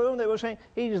in the upper room they were saying,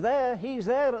 he's there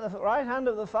at the right hand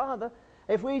of the Father.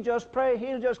 If we just pray,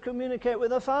 he'll just communicate with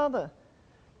the Father.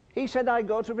 He said, I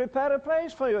go to prepare a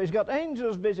place for you. He's got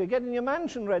angels busy getting your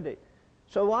mansion ready.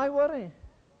 So why worry?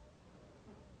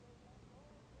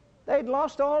 They'd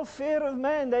lost all fear of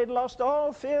men. They'd lost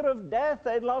all fear of death.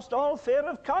 They'd lost all fear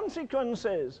of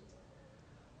consequences.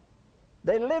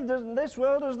 They lived in this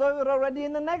world as though they were already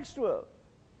in the next world.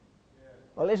 Yeah.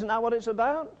 Well, isn't that what it's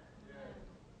about? Yeah.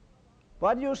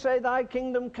 Why do you say, thy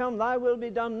kingdom come, thy will be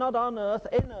done, not on earth,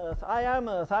 in earth. I am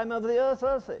earth. I'm of the earth,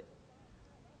 earthy.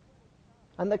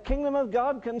 And the kingdom of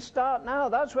God can start now.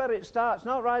 That's where it starts,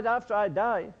 not right after I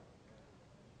die.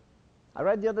 I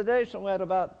read the other day somewhere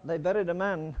about they buried a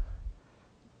man.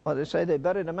 What did they say? They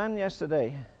buried a man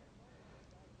yesterday.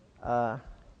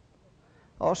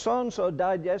 Or so-and-so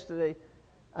died yesterday,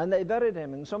 and they buried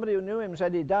him. And somebody who knew him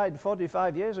said he died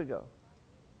 45 years ago.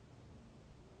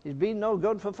 He's been no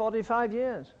good for 45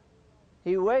 years.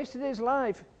 He wasted his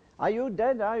life. Are you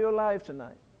dead? Are you alive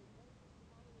tonight?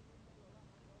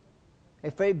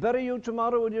 If they bury you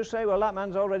tomorrow, would you say, well, that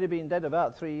man's already been dead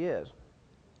about 3 years?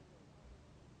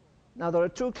 Now, there are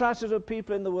two classes of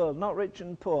people in the world, not rich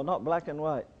and poor, not black and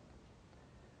white.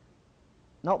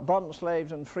 Not bond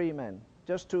slaves and free men,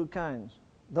 just two kinds.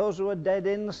 Those who are dead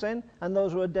in sin and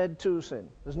those who are dead to sin.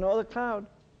 There's no other cloud.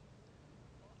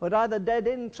 We're either dead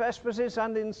in trespasses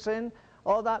and in sin,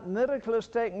 or that miracle has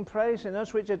taken place in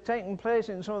us, which had taken place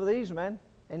in some of these men,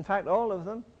 in fact all of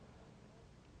them.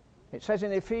 It says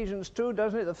in Ephesians 2,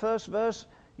 doesn't it, the first verse,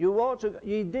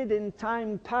 ye did in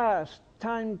time past,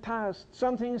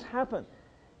 something's happened.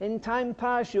 In time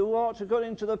past you ought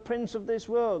according to the prince of this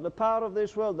world, the power of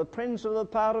this world, the prince of the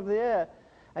power of the air.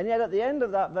 And yet at the end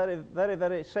of that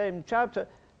very same chapter,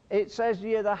 it says,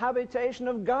 ye are the habitation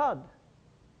of God.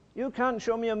 You can't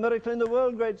show me a miracle in the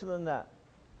world greater than that.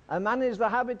 A man is the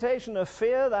habitation of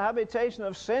fear, the habitation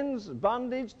of sins,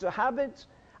 bondage to habits,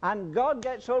 and God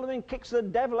gets hold of him, kicks the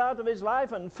devil out of his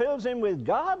life and fills him with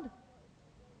God.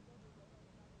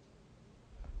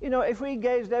 You know, if we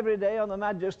gazed every day on the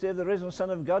majesty of the risen Son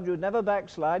of God, you'd never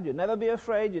backslide, you'd never be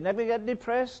afraid, you'd never get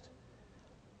depressed.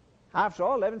 After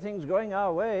all, everything's going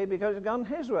our way because it's gone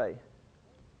his way.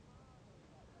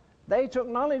 They took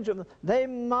knowledge of them. They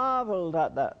marveled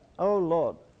at that. Oh,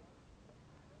 Lord.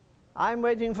 I'm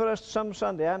waiting for us some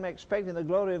Sunday. I'm expecting the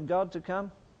glory of God to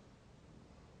come.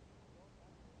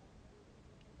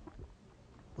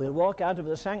 We'll walk out of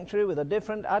the sanctuary with a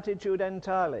different attitude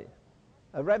entirely.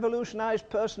 A revolutionized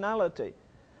personality.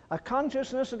 A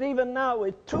consciousness that even now,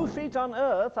 with 2 feet on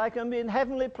earth, I can be in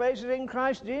heavenly places in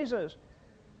Christ Jesus.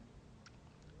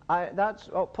 That's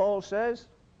what Paul says.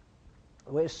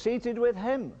 We're seated with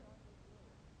him.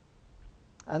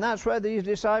 And that's where these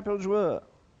disciples were.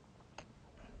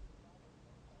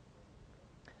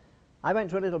 I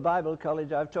went to a little Bible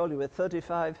college, I've told you, with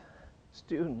 35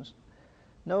 students.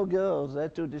 No girls, they're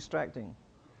too distracting.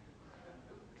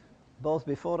 Both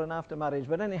before and after marriage.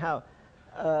 But anyhow,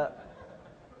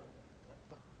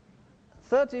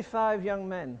 35 young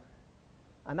men.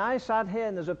 And I sat here,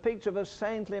 and there's a picture of a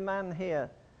saintly man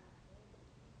here.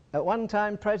 At one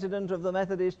time, president of the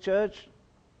Methodist Church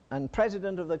and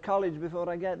president of the college before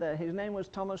I get there. His name was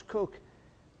Thomas Cook.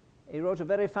 He wrote a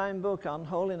very fine book on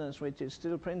holiness, which is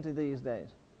still printed these days.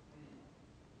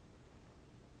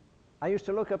 I used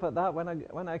to look up at that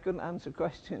when I couldn't answer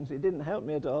questions. It didn't help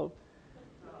me at all.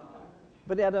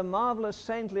 But he had a marvelous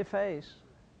saintly face.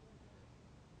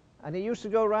 And he used to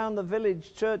go around the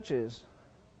village churches.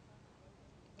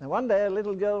 And one day a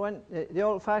little girl went the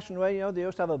old-fashioned way, you know, they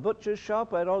used to have a butcher's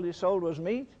shop where all you sold was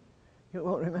meat. You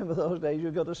won't remember those days,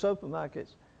 you go to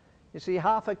supermarkets. You see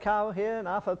half a cow here and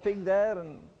half a pig there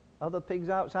and other pigs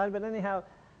outside, but anyhow,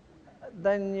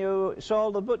 then you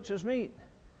saw the butcher's meat.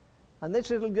 And this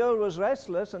little girl was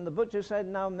restless, and the butcher said,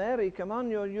 now Mary, come on,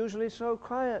 you're usually so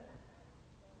quiet.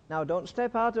 Now don't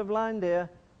step out of line, dear.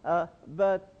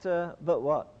 But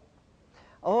what?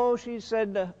 Oh, she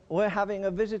said, we're having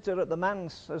a visitor at the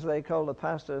manse, as they call the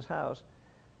pastor's house.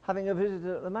 Having a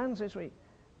visitor at the manse this week.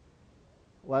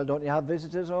 Well, don't you have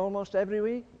visitors almost every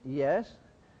week? Yes.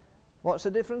 What's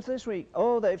the difference this week?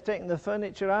 Oh, they've taken the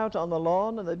furniture out on the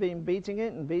lawn and they've been beating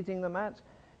it and beating the mats.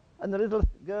 And the little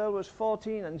girl was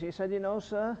 14 and she said, you know,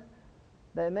 sir,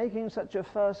 they're making such a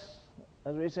fuss,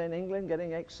 as we say in England,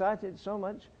 getting excited so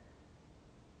much.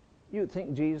 You'd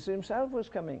think Jesus himself was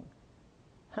coming.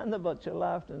 And the butcher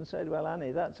laughed and said, well,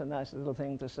 Annie, that's a nice little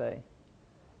thing to say.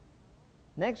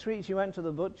 Next week she went to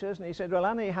the butcher's and he said, well,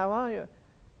 Annie, how are you?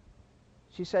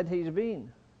 She said, he's been.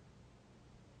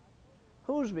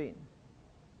 Who's been?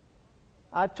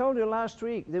 I told you last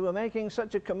week they were making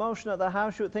such a commotion at the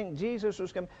house you'd think Jesus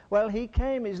was coming. Well, he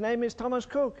came. His name is Thomas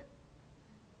Cook.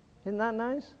 Isn't that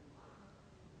nice?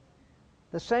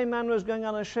 The same man was going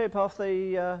on a ship off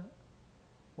the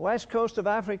west coast of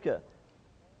Africa.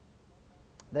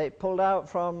 They pulled out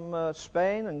from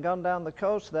Spain and gone down the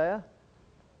coast there.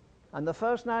 And the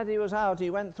first night he was out, he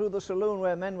went through the saloon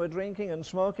where men were drinking and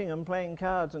smoking and playing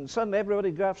cards, and suddenly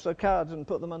everybody grabs their cards and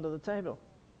put them under the table.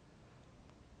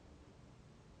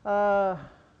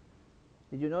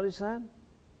 Did you notice that?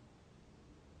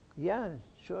 Yeah,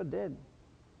 sure did.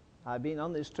 I've been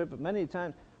on this trip many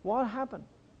times. What happened?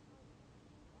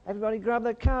 Everybody grabbed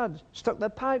their cards, stuck their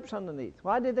pipes underneath.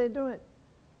 Why did they do it?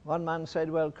 One man said,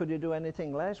 well, could you do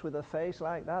anything less with a face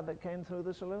like that came through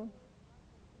the saloon?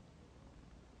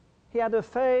 He had a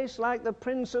face like the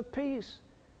Prince of Peace.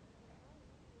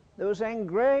 There was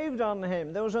engraved on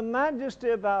him. There was a majesty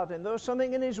about him. There was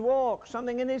something in his walk,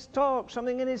 something in his talk,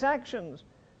 something in his actions.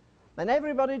 And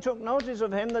everybody took notice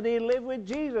of him that he lived with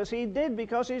Jesus. He did,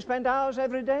 because he spent hours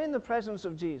every day in the presence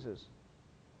of Jesus.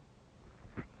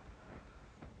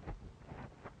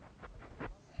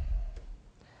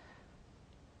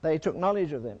 They took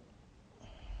knowledge of him.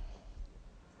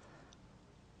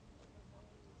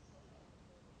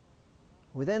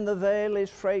 Within the veil is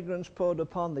fragrance poured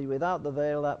upon thee. Without the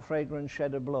veil that fragrance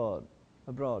shed abroad.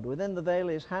 Within the veil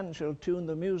his hand shall tune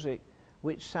the music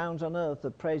which sounds on earth the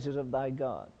praises of thy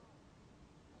God.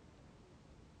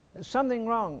 There's something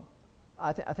wrong.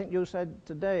 I think you said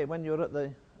today when you were at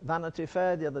the Vanity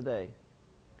Fair the other day.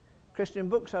 Christian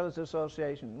Booksellers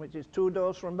Association, which is 2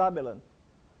 doors from Babylon.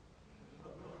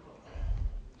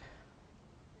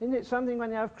 Isn't it something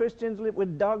when you have Christians live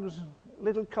with dogs,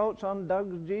 little coats on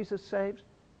dogs, Jesus saves,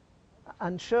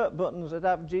 and shirt buttons that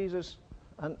have Jesus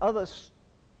and other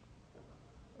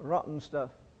rotten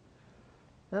stuff?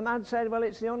 The man said, well,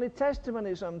 it's the only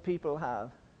testimony some people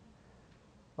have.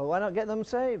 Well, why not get them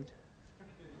saved?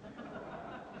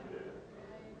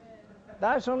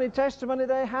 That's the only testimony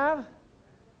they have?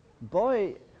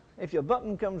 Boy, if your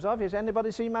button comes off, has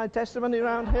anybody seen my testimony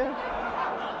around here?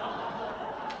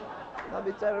 That'd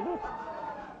be terrible.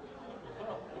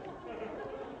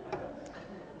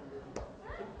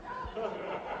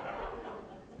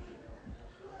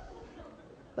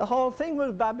 The whole thing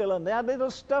was Babylon. They had little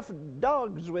stuffed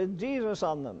dogs with Jesus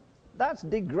on them. That's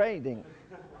degrading.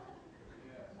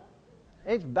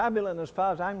 It's Babylon as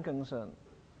far as I'm concerned.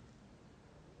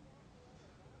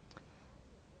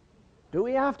 Do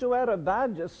we have to wear a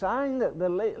badge, a sign that the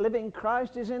living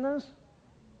Christ is in us?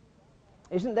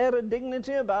 Isn't there a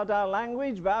dignity about our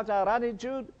language, about our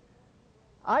attitude?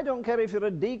 I don't care if you're a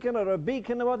deacon or a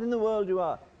beacon or what in the world you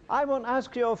are. I won't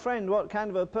ask your friend what kind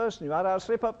of a person you are. I'll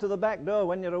slip up to the back door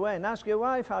when you're away and ask your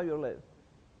wife how you live.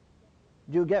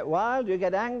 Do you get wild? Do you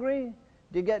get angry?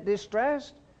 Do you get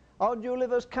distressed? Or do you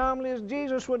live as calmly as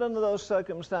Jesus would under those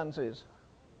circumstances?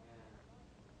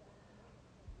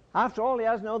 After all, he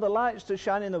has no other lights to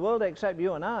shine in the world except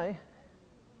you and I.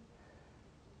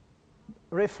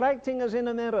 Reflecting as in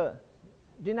a mirror.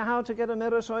 Do you know how to get a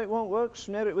mirror so it won't work?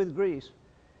 Smear it with grease.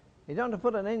 You don't have to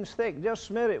put an inch thick, just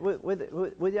smear it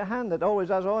with your hand that always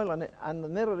has oil on it, and the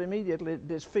mirror immediately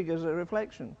disfigures the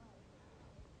reflection.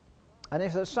 And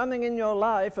if there's something in your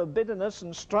life of bitterness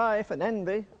and strife and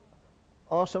envy,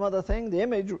 or some other thing, the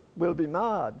image will be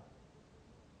marred.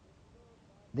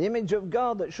 The image of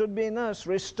God that should be in us,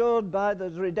 restored by the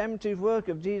redemptive work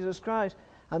of Jesus Christ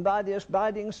and by the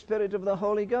abiding Spirit of the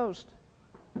Holy Ghost.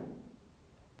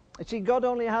 You see, God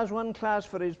only has one class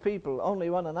for his people, only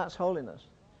one, and that's holiness.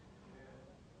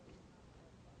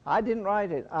 I didn't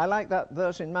write it. I like that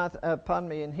verse in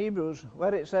in Hebrews,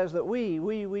 where it says that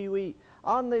we,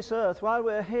 on this earth, while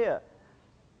we're here,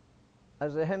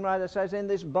 as the hymn writer says, in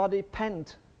this body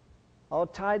pent or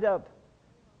tied up,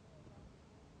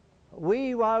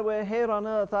 we, while we're here on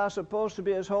earth, are supposed to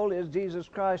be as holy as Jesus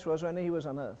Christ was when he was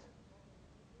on earth.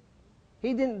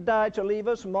 He didn't die to leave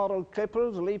us moral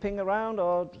cripples, leaping around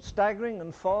or staggering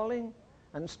and falling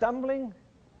and stumbling.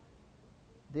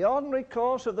 The ordinary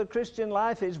course of the Christian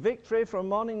life is victory from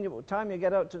morning time you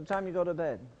get out to the time you go to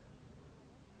bed.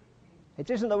 It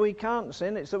isn't that we can't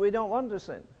sin, it's that we don't want to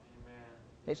sin. Amen.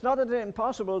 It's not that it's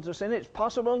impossible to sin, it's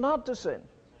possible not to sin.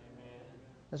 Amen.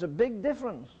 There's a big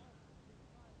difference.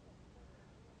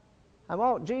 And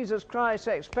what Jesus Christ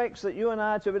expects that you and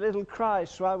I to be little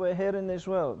Christs while we're here in this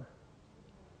world,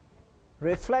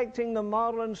 reflecting the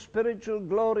moral and spiritual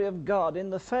glory of God in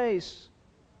the face,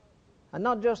 and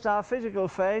not just our physical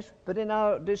face, but in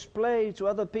our display to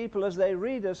other people as they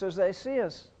read us, as they see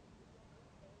us.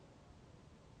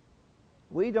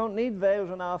 We don't need veils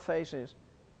on our faces.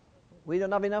 We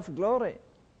don't have enough glory.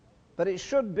 But it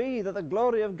should be that the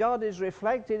glory of God is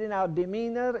reflected in our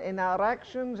demeanor, in our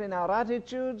actions, in our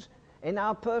attitudes, in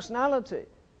our personality.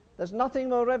 There's nothing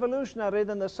more revolutionary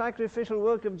than the sacrificial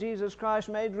work of Jesus Christ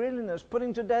made real in us,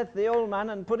 putting to death the old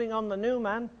man and putting on the new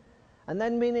man, and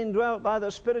then being indwelt by the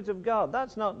Spirit of God.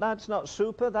 That's not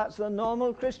super, that's the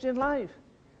normal Christian life.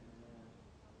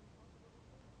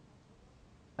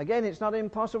 Again, it's not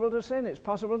impossible to sin, it's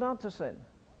possible not to sin.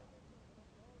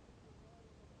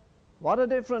 What a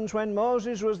difference when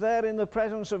Moses was there in the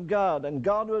presence of God and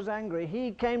God was angry.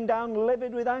 He came down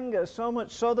livid with anger, so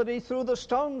much so that he threw the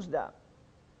stones down.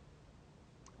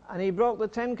 And he broke the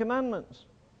 10 Commandments.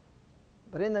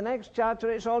 But in the next chapter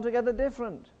it's altogether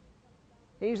different.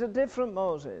 He's a different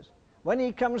Moses. When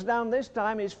he comes down this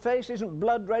time, his face isn't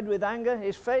blood red with anger.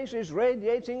 His face is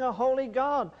radiating a holy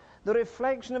God. The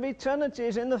reflection of eternity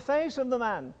is in the face of the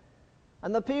man.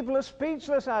 And the people are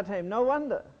speechless at him. No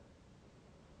wonder.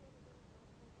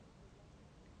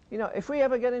 You know, if we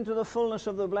ever get into the fullness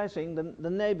of the blessing, the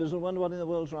neighbors will wonder what in the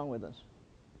world's wrong with us.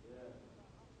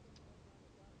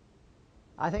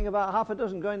 I think about half a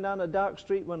dozen going down a dark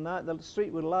street one night, the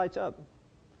street would light up.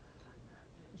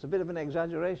 It's a bit of an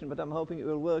exaggeration, but I'm hoping it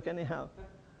will work anyhow.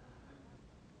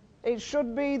 It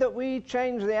should be that we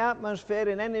change the atmosphere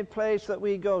in any place that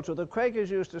we go to. The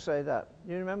Quakers used to say that.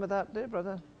 You remember that, dear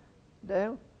brother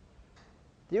Dale?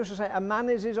 They used to say, a man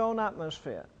is his own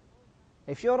atmosphere.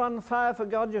 If you're on fire for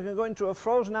God, you can go into a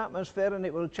frozen atmosphere and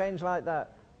it will change like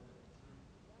that.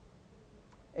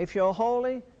 If you're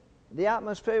holy, the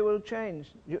atmosphere will change.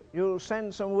 You'll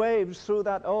send some waves through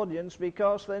that audience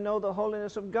because they know the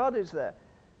holiness of God is there.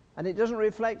 And it doesn't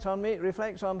reflect on me, it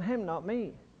reflects on Him, not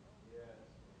me. Yes.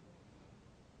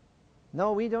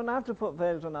 No, we don't have to put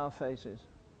veils on our faces.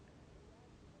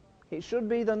 It should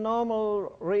be the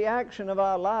normal reaction of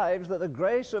our lives that the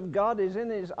grace of God is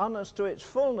on us to its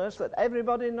fullness, that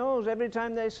everybody knows every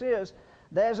time they see us,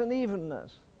 there's an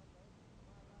evenness.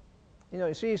 You know,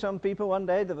 you see some people one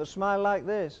day, they have a smile like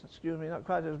this. Excuse me, not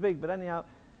quite as big, but anyhow,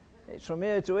 it's from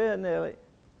ear to ear nearly.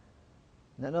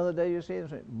 And another day you see them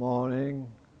say,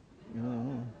 morning.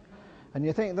 And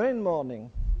you think they're in mourning.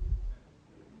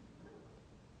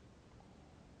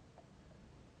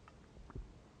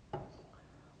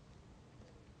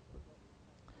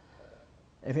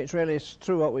 If it's really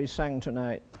true what we sang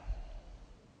tonight,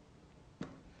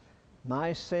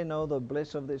 my sin, oh, the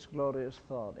bliss of this glorious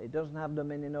thought. It doesn't have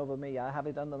dominion over me. I have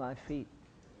it under my feet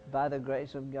by the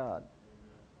grace of God.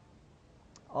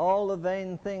 All the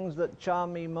vain things that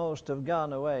charm me most have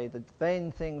gone away. The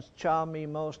vain things charm me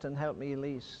most and help me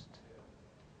least.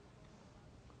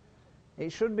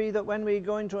 It should be that when we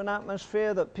go into an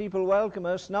atmosphere that people welcome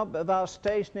us, not of our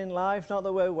station in life, not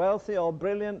that we're wealthy or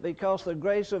brilliant, because the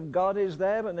grace of God is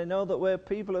there and they know that we're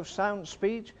people of sound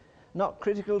speech, not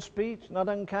critical speech, not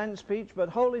unkind speech, but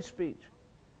holy speech.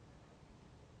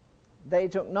 They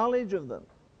took knowledge of them.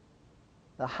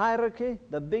 The hierarchy,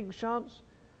 the big shots,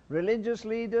 religious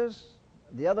leaders,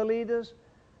 the other leaders,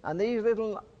 and these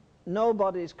little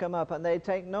nobodies come up and they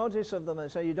take notice of them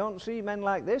and say, you don't see men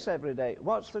like this every day.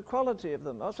 What's the quality of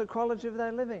them? What's the quality of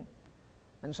their living?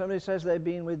 And somebody says they've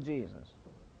been with Jesus.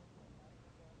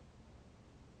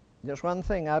 Just one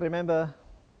thing, I remember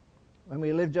when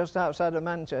we lived just outside of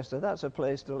Manchester. That's a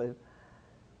place to live.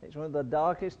 It's one of the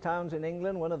darkest towns in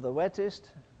England, one of the wettest.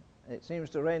 It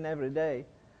seems to rain every day.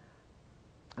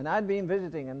 And I'd been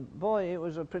visiting, and boy, it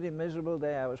was a pretty miserable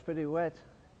day. I was pretty wet.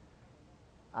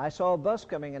 I saw a bus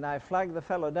coming, and I flagged the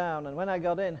fellow down, and when I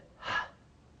got in,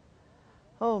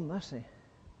 oh, mercy.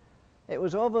 It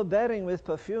was overbearing with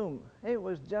perfume. It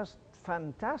was just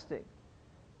fantastic.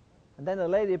 And then the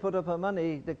lady put up her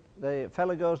money. The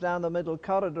fellow goes down the middle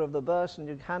corridor of the bus, and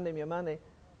you hand him your money.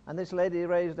 And this lady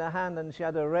raised her hand, and she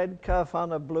had a red cuff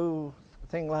on a blue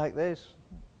thing like this.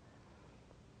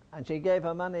 And she gave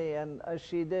her money, and as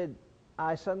she did,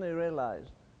 I suddenly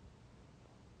realized,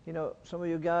 you know, some of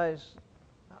you guys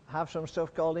have some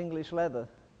stuff called English leather,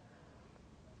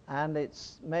 and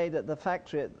it's made at the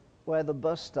factory where the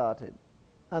bus started.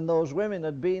 And those women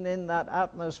had been in that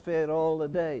atmosphere all the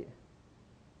day.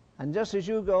 And just as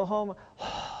you go home,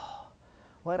 oh,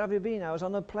 where have you been? I was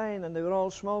on a plane, and they were all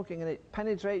smoking, and it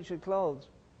penetrates your clothes.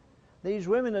 These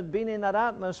women had been in that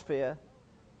atmosphere.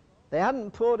 They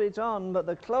hadn't poured it on, but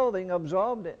the clothing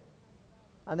absorbed it.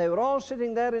 And they were all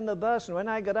sitting there in the bus, and when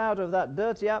I got out of that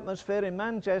dirty atmosphere in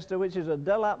Manchester, which is a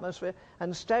dull atmosphere,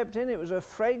 and stepped in, it was as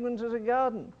fragrant as a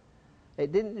garden.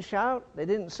 It didn't shout, they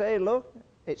didn't say, look,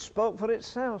 it spoke for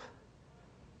itself.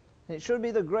 It should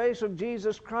be the grace of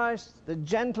Jesus Christ, the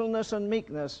gentleness and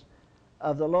meekness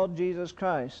of the Lord Jesus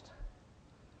Christ.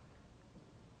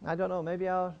 I don't know, maybe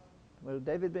will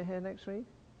David be here next week?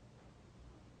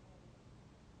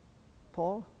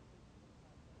 Paul?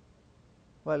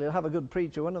 Well, you'll have a good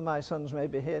preacher. One of my sons may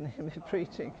be here and he'll be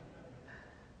preaching.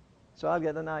 So I'll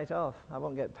get the night off. I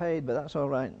won't get paid, but that's all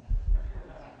right.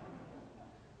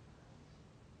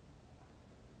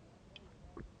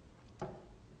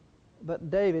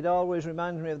 But David always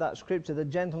reminds me of that scripture, the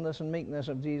gentleness and meekness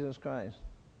of Jesus Christ.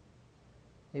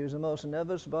 He was the most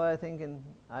nervous boy, I think,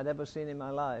 I'd ever seen in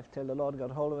my life, till the Lord got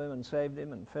hold of him and saved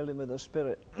him and filled him with the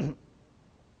Spirit.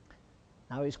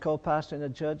 Now he's co-pastor in a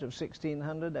church of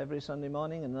 1,600 every Sunday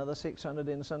morning, and another 600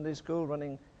 in Sunday school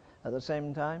running at the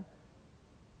same time.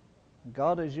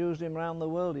 God has used him around the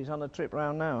world. He's on a trip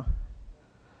round now.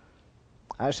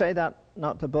 I say that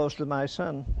not to boast of my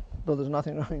son, though there's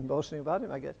nothing wrong in boasting about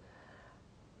him, I guess.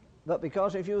 But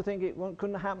because if you think it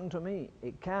couldn't happen to me,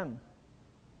 it can.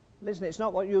 Listen, it's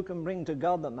not what you can bring to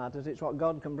God that matters, it's what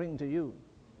God can bring to you.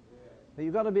 But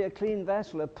you've got to be a clean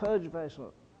vessel, a purged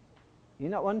vessel.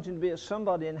 You're not wanting to be a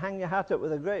somebody and hang your hat up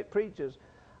with the great preachers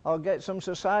or get some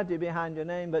society behind your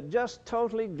name, but just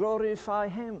totally glorify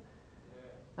Him.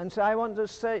 And say, I want to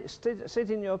sit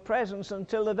in your presence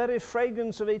until the very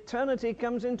fragrance of eternity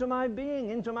comes into my being,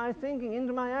 into my thinking,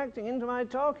 into my acting, into my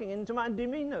talking, into my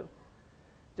demeanor.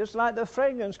 Just like the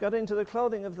fragrance got into the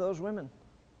clothing of those women.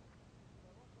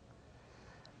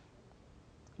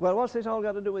 Well, what's this all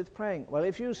got to do with praying? Well,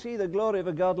 if you see the glory of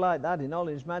a God like that in all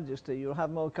His majesty, you'll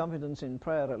have more confidence in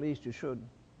prayer, at least you should.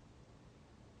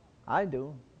 I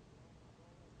do.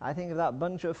 I think of that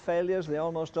bunch of failures. They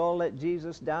almost all let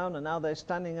Jesus down, and now they're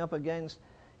standing up against...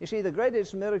 You see, the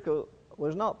greatest miracle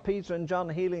was not Peter and John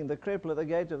healing the cripple at the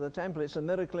gate of the temple. It's a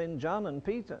miracle in John and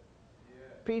Peter.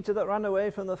 Yeah. Peter that ran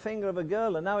away from the finger of a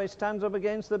girl, and now he stands up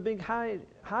against the big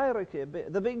hierarchy,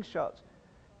 the big shots.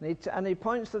 And he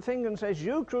points the finger and says,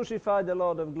 you crucified the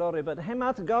Lord of glory, but him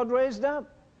hath God raised up.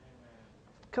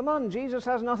 Amen. Come on, Jesus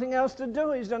has nothing else to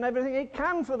do. He's done everything he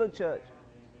can for the church.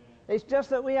 Amen. It's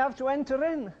just that we have to enter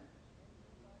in.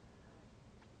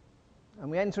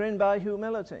 And we enter in by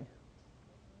humility.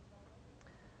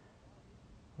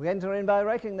 We enter in by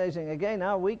recognizing, again,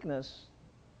 our weakness,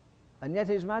 and yet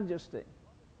his majesty.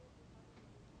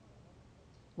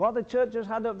 What the church has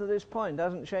had up to this point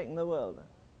hasn't shaken the world.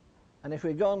 And if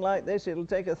we go on like this, it'll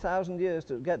take 1,000 years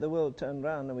to get the world turned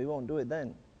around, and we won't do it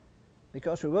then.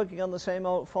 Because we're working on the same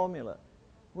old formula.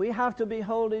 We have to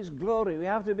behold his glory. We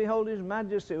have to behold his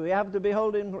majesty. We have to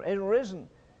behold him in risen,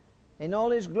 in all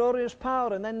his glorious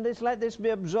power. And then let this be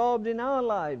absorbed in our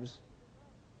lives.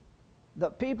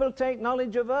 That people take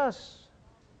knowledge of us.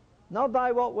 Not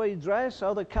by what we dress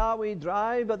or the car we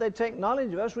drive, but they take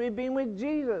knowledge of us. We've been with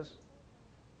Jesus.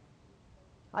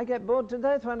 I get bored to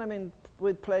death when I'm in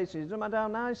with places. No matter how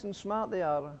nice and smart they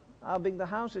are, how big the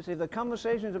house is. If the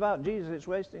conversation is about Jesus, it's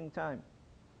wasting time.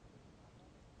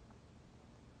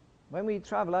 When we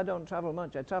travel, I don't travel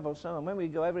much. I travel some. And when we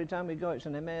go, every time we go, it's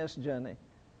an Emmaus journey.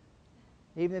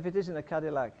 Even if it is in a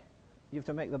Cadillac, you have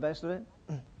to make the best of it.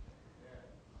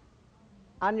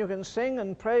 And you can sing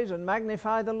and praise and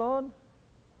magnify the Lord.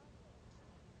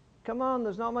 Come on,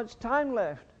 there's not much time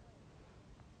left.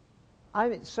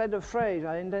 I said a phrase,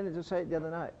 I intended to say it the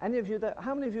other night. Any of you there,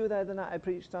 how many of you were there the night I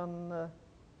preached on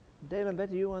Dale and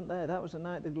Betty? You weren't there. That was the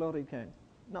night the glory came.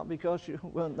 Not because you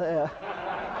weren't there.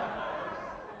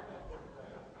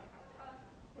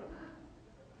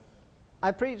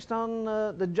 I preached on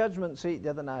the judgment seat the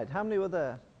other night. How many were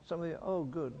there? Some of you, oh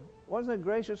good. Wasn't it a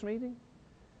gracious meeting?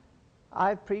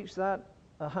 I've preached that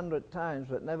 100 times,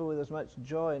 but never with as much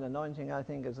joy and anointing, I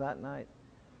think, as that night.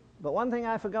 But one thing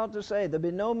I forgot to say, there'll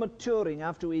be no maturing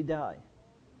after we die.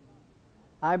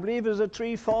 I believe as a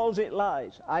tree falls, it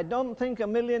lies. I don't think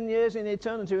 1,000,000 years in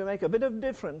eternity will make a bit of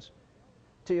difference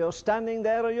to your standing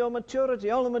there or your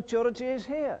maturity. All the maturity is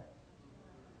here.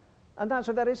 And that's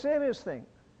a very serious thing.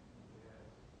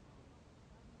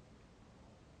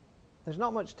 There's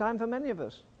not much time for many of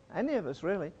us. Any of us,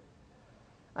 really.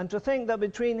 And to think that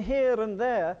between here and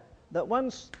there, that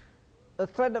once the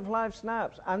thread of life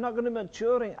snaps, I'm not going to be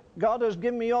maturing. God has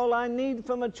given me all I need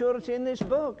for maturity in this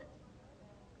book.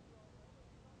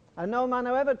 And no man,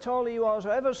 however tall he was,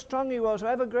 however strong he was,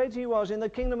 however great he was in the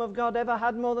kingdom of God, ever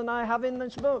had more than I have in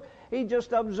this book. He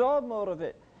just absorbed more of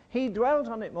it. He dwelt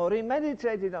on it more. He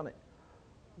meditated on it.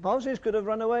 Moses could have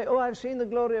run away. Oh, I've seen the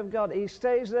glory of God. He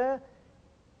stays there.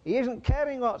 He isn't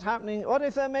caring what's happening. What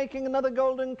if they're making another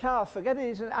golden calf? Forget it.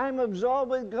 He says, I'm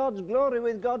absorbed with God's glory,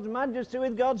 with God's majesty,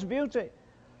 with God's beauty.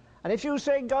 And if you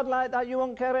say God like that, you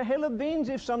won't care a hill of beans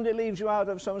if somebody leaves you out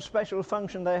of some special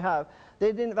function they have. They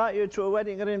didn't invite you to a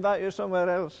wedding or invite you somewhere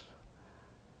else.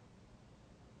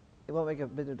 It won't make a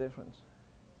bit of difference.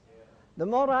 Yeah. The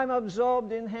more I'm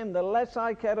absorbed in him, the less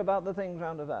I care about the things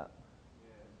round about.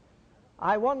 Yeah.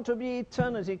 I want to be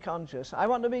eternity conscious. I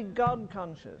want to be God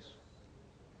conscious.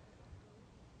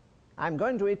 I'm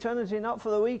going to eternity not for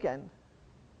the weekend.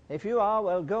 If you are,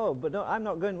 well, go, but no, I'm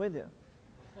not going with you.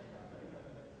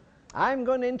 I'm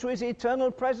going into his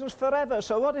eternal presence forever.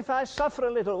 So what if I suffer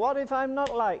a little? What if I'm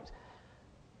not liked?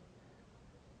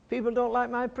 People don't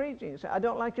like my preaching. Say, I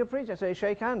don't like your preaching. I say,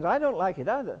 shake hands. I don't like it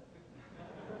either.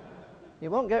 You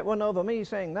won't get one over me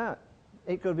saying that.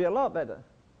 It could be a lot better.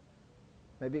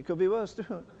 Maybe it could be worse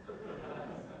too.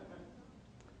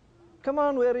 Come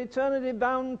on, we're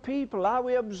eternity-bound people. Are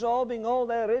we absorbing all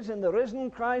there is in the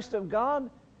risen Christ of God?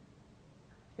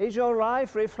 Is your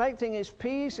life reflecting his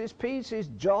peace, his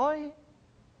joy,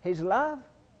 his love?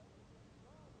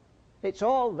 It's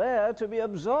all there to be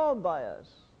absorbed by us.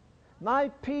 My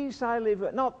peace I live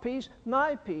with. Not peace,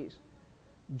 my peace.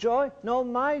 Joy, no,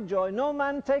 my joy. No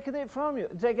man taketh it from you.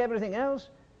 Take everything else.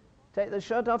 Take the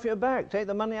shirt off your back. Take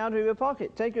the money out of your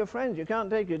pocket. Take your friends. You can't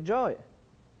take your joy.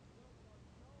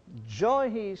 Joy,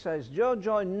 he says, your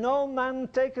joy, no man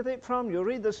taketh it from you.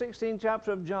 Read the 16th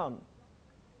chapter of John.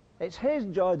 It's his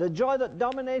joy, the joy that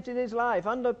dominated his life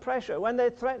under pressure, when they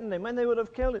threatened him, when they would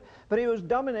have killed him. But he was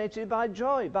dominated by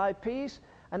joy, by peace,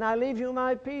 and I leave you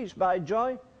my peace, by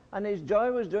joy, and his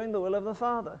joy was doing the will of the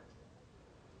Father.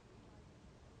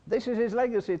 This is his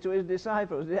legacy to his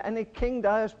disciples. Did any king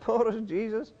die as poor as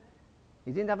Jesus?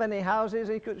 He didn't have any houses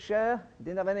he could share. He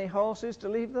didn't have any horses to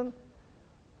leave them.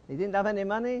 He didn't have any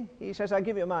money. He says, I'll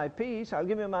give you my peace, I'll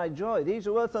give you my joy. These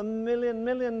are worth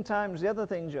 1,000,000 times the other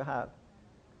things you have.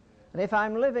 And if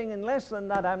I'm living in less than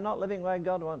that, I'm not living where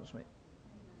God wants me.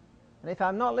 And if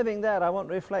I'm not living there, I won't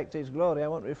reflect His glory, I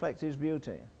won't reflect His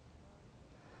beauty.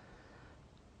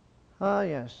 Ah,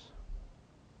 yes.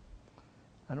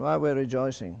 And while we're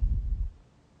rejoicing,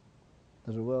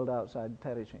 there's a world outside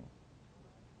perishing.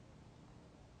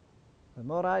 The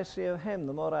more I see of Him,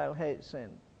 the more I'll hate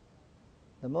sin.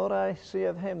 The more I see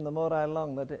of Him, the more I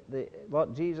long that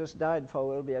what Jesus died for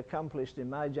will be accomplished in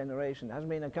my generation. It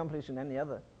hasn't been accomplished in any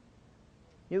other.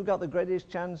 You've got the greatest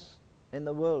chance in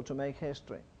the world to make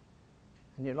history.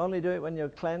 And you'll only do it when you're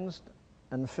cleansed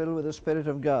and filled with the Spirit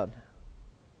of God.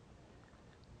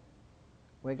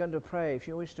 We're going to pray. If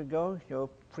you wish to go,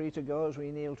 you're free to go as we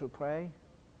kneel to pray.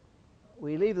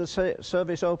 We leave the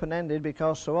service open-ended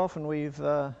because so often we've...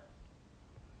 let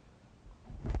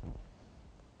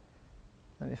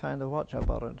me find the watch I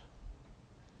borrowed.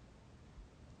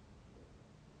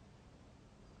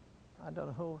 I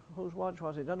don't know whose watch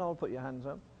was it. Don't all put your hands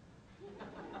up.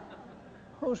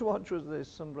 Whose watch was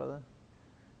this, some brother?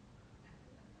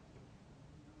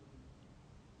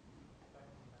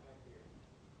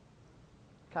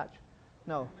 Catch?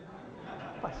 No.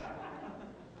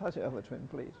 Pass it over to him,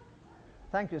 please.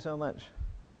 Thank you so much.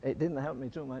 It didn't help me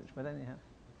too much, but anyhow.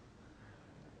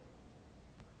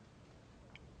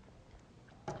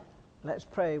 Let's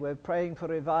pray. We're praying for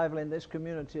revival in this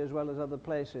community as well as other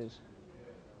places.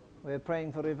 We're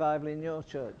praying for revival in your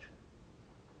church.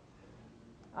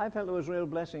 I felt there was real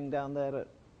blessing down there at,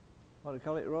 what do you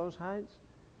call it, Rose Heights?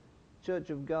 Church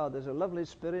of God. There's a lovely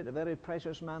spirit, a very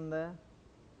precious man there.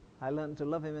 I learned to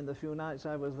love him in the few nights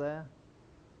I was there.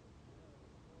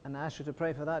 And I ask you to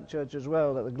pray for that church as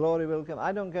well, that the glory will come.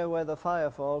 I don't care where the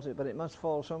fire falls, but it must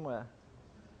fall somewhere.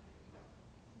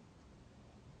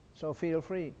 So feel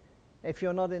free. If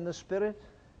you're not in the Spirit,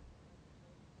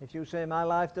 if you say, my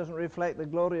life doesn't reflect the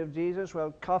glory of Jesus,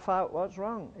 well, cough out what's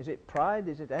wrong. Is it pride?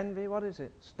 Is it envy? What is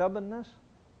it? Stubbornness?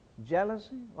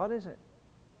 Jealousy? What is it?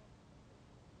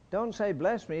 Don't say,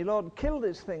 bless me, Lord, kill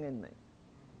this thing in me.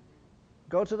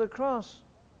 Go to the cross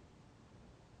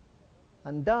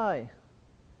and die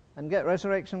and get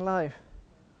resurrection life.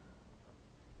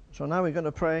 So now we're going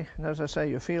to pray, and as I say,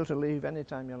 you feel to leave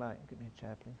anytime you like. Give me a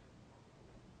chair, please.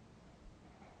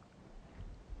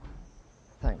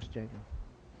 Thanks, Jacob.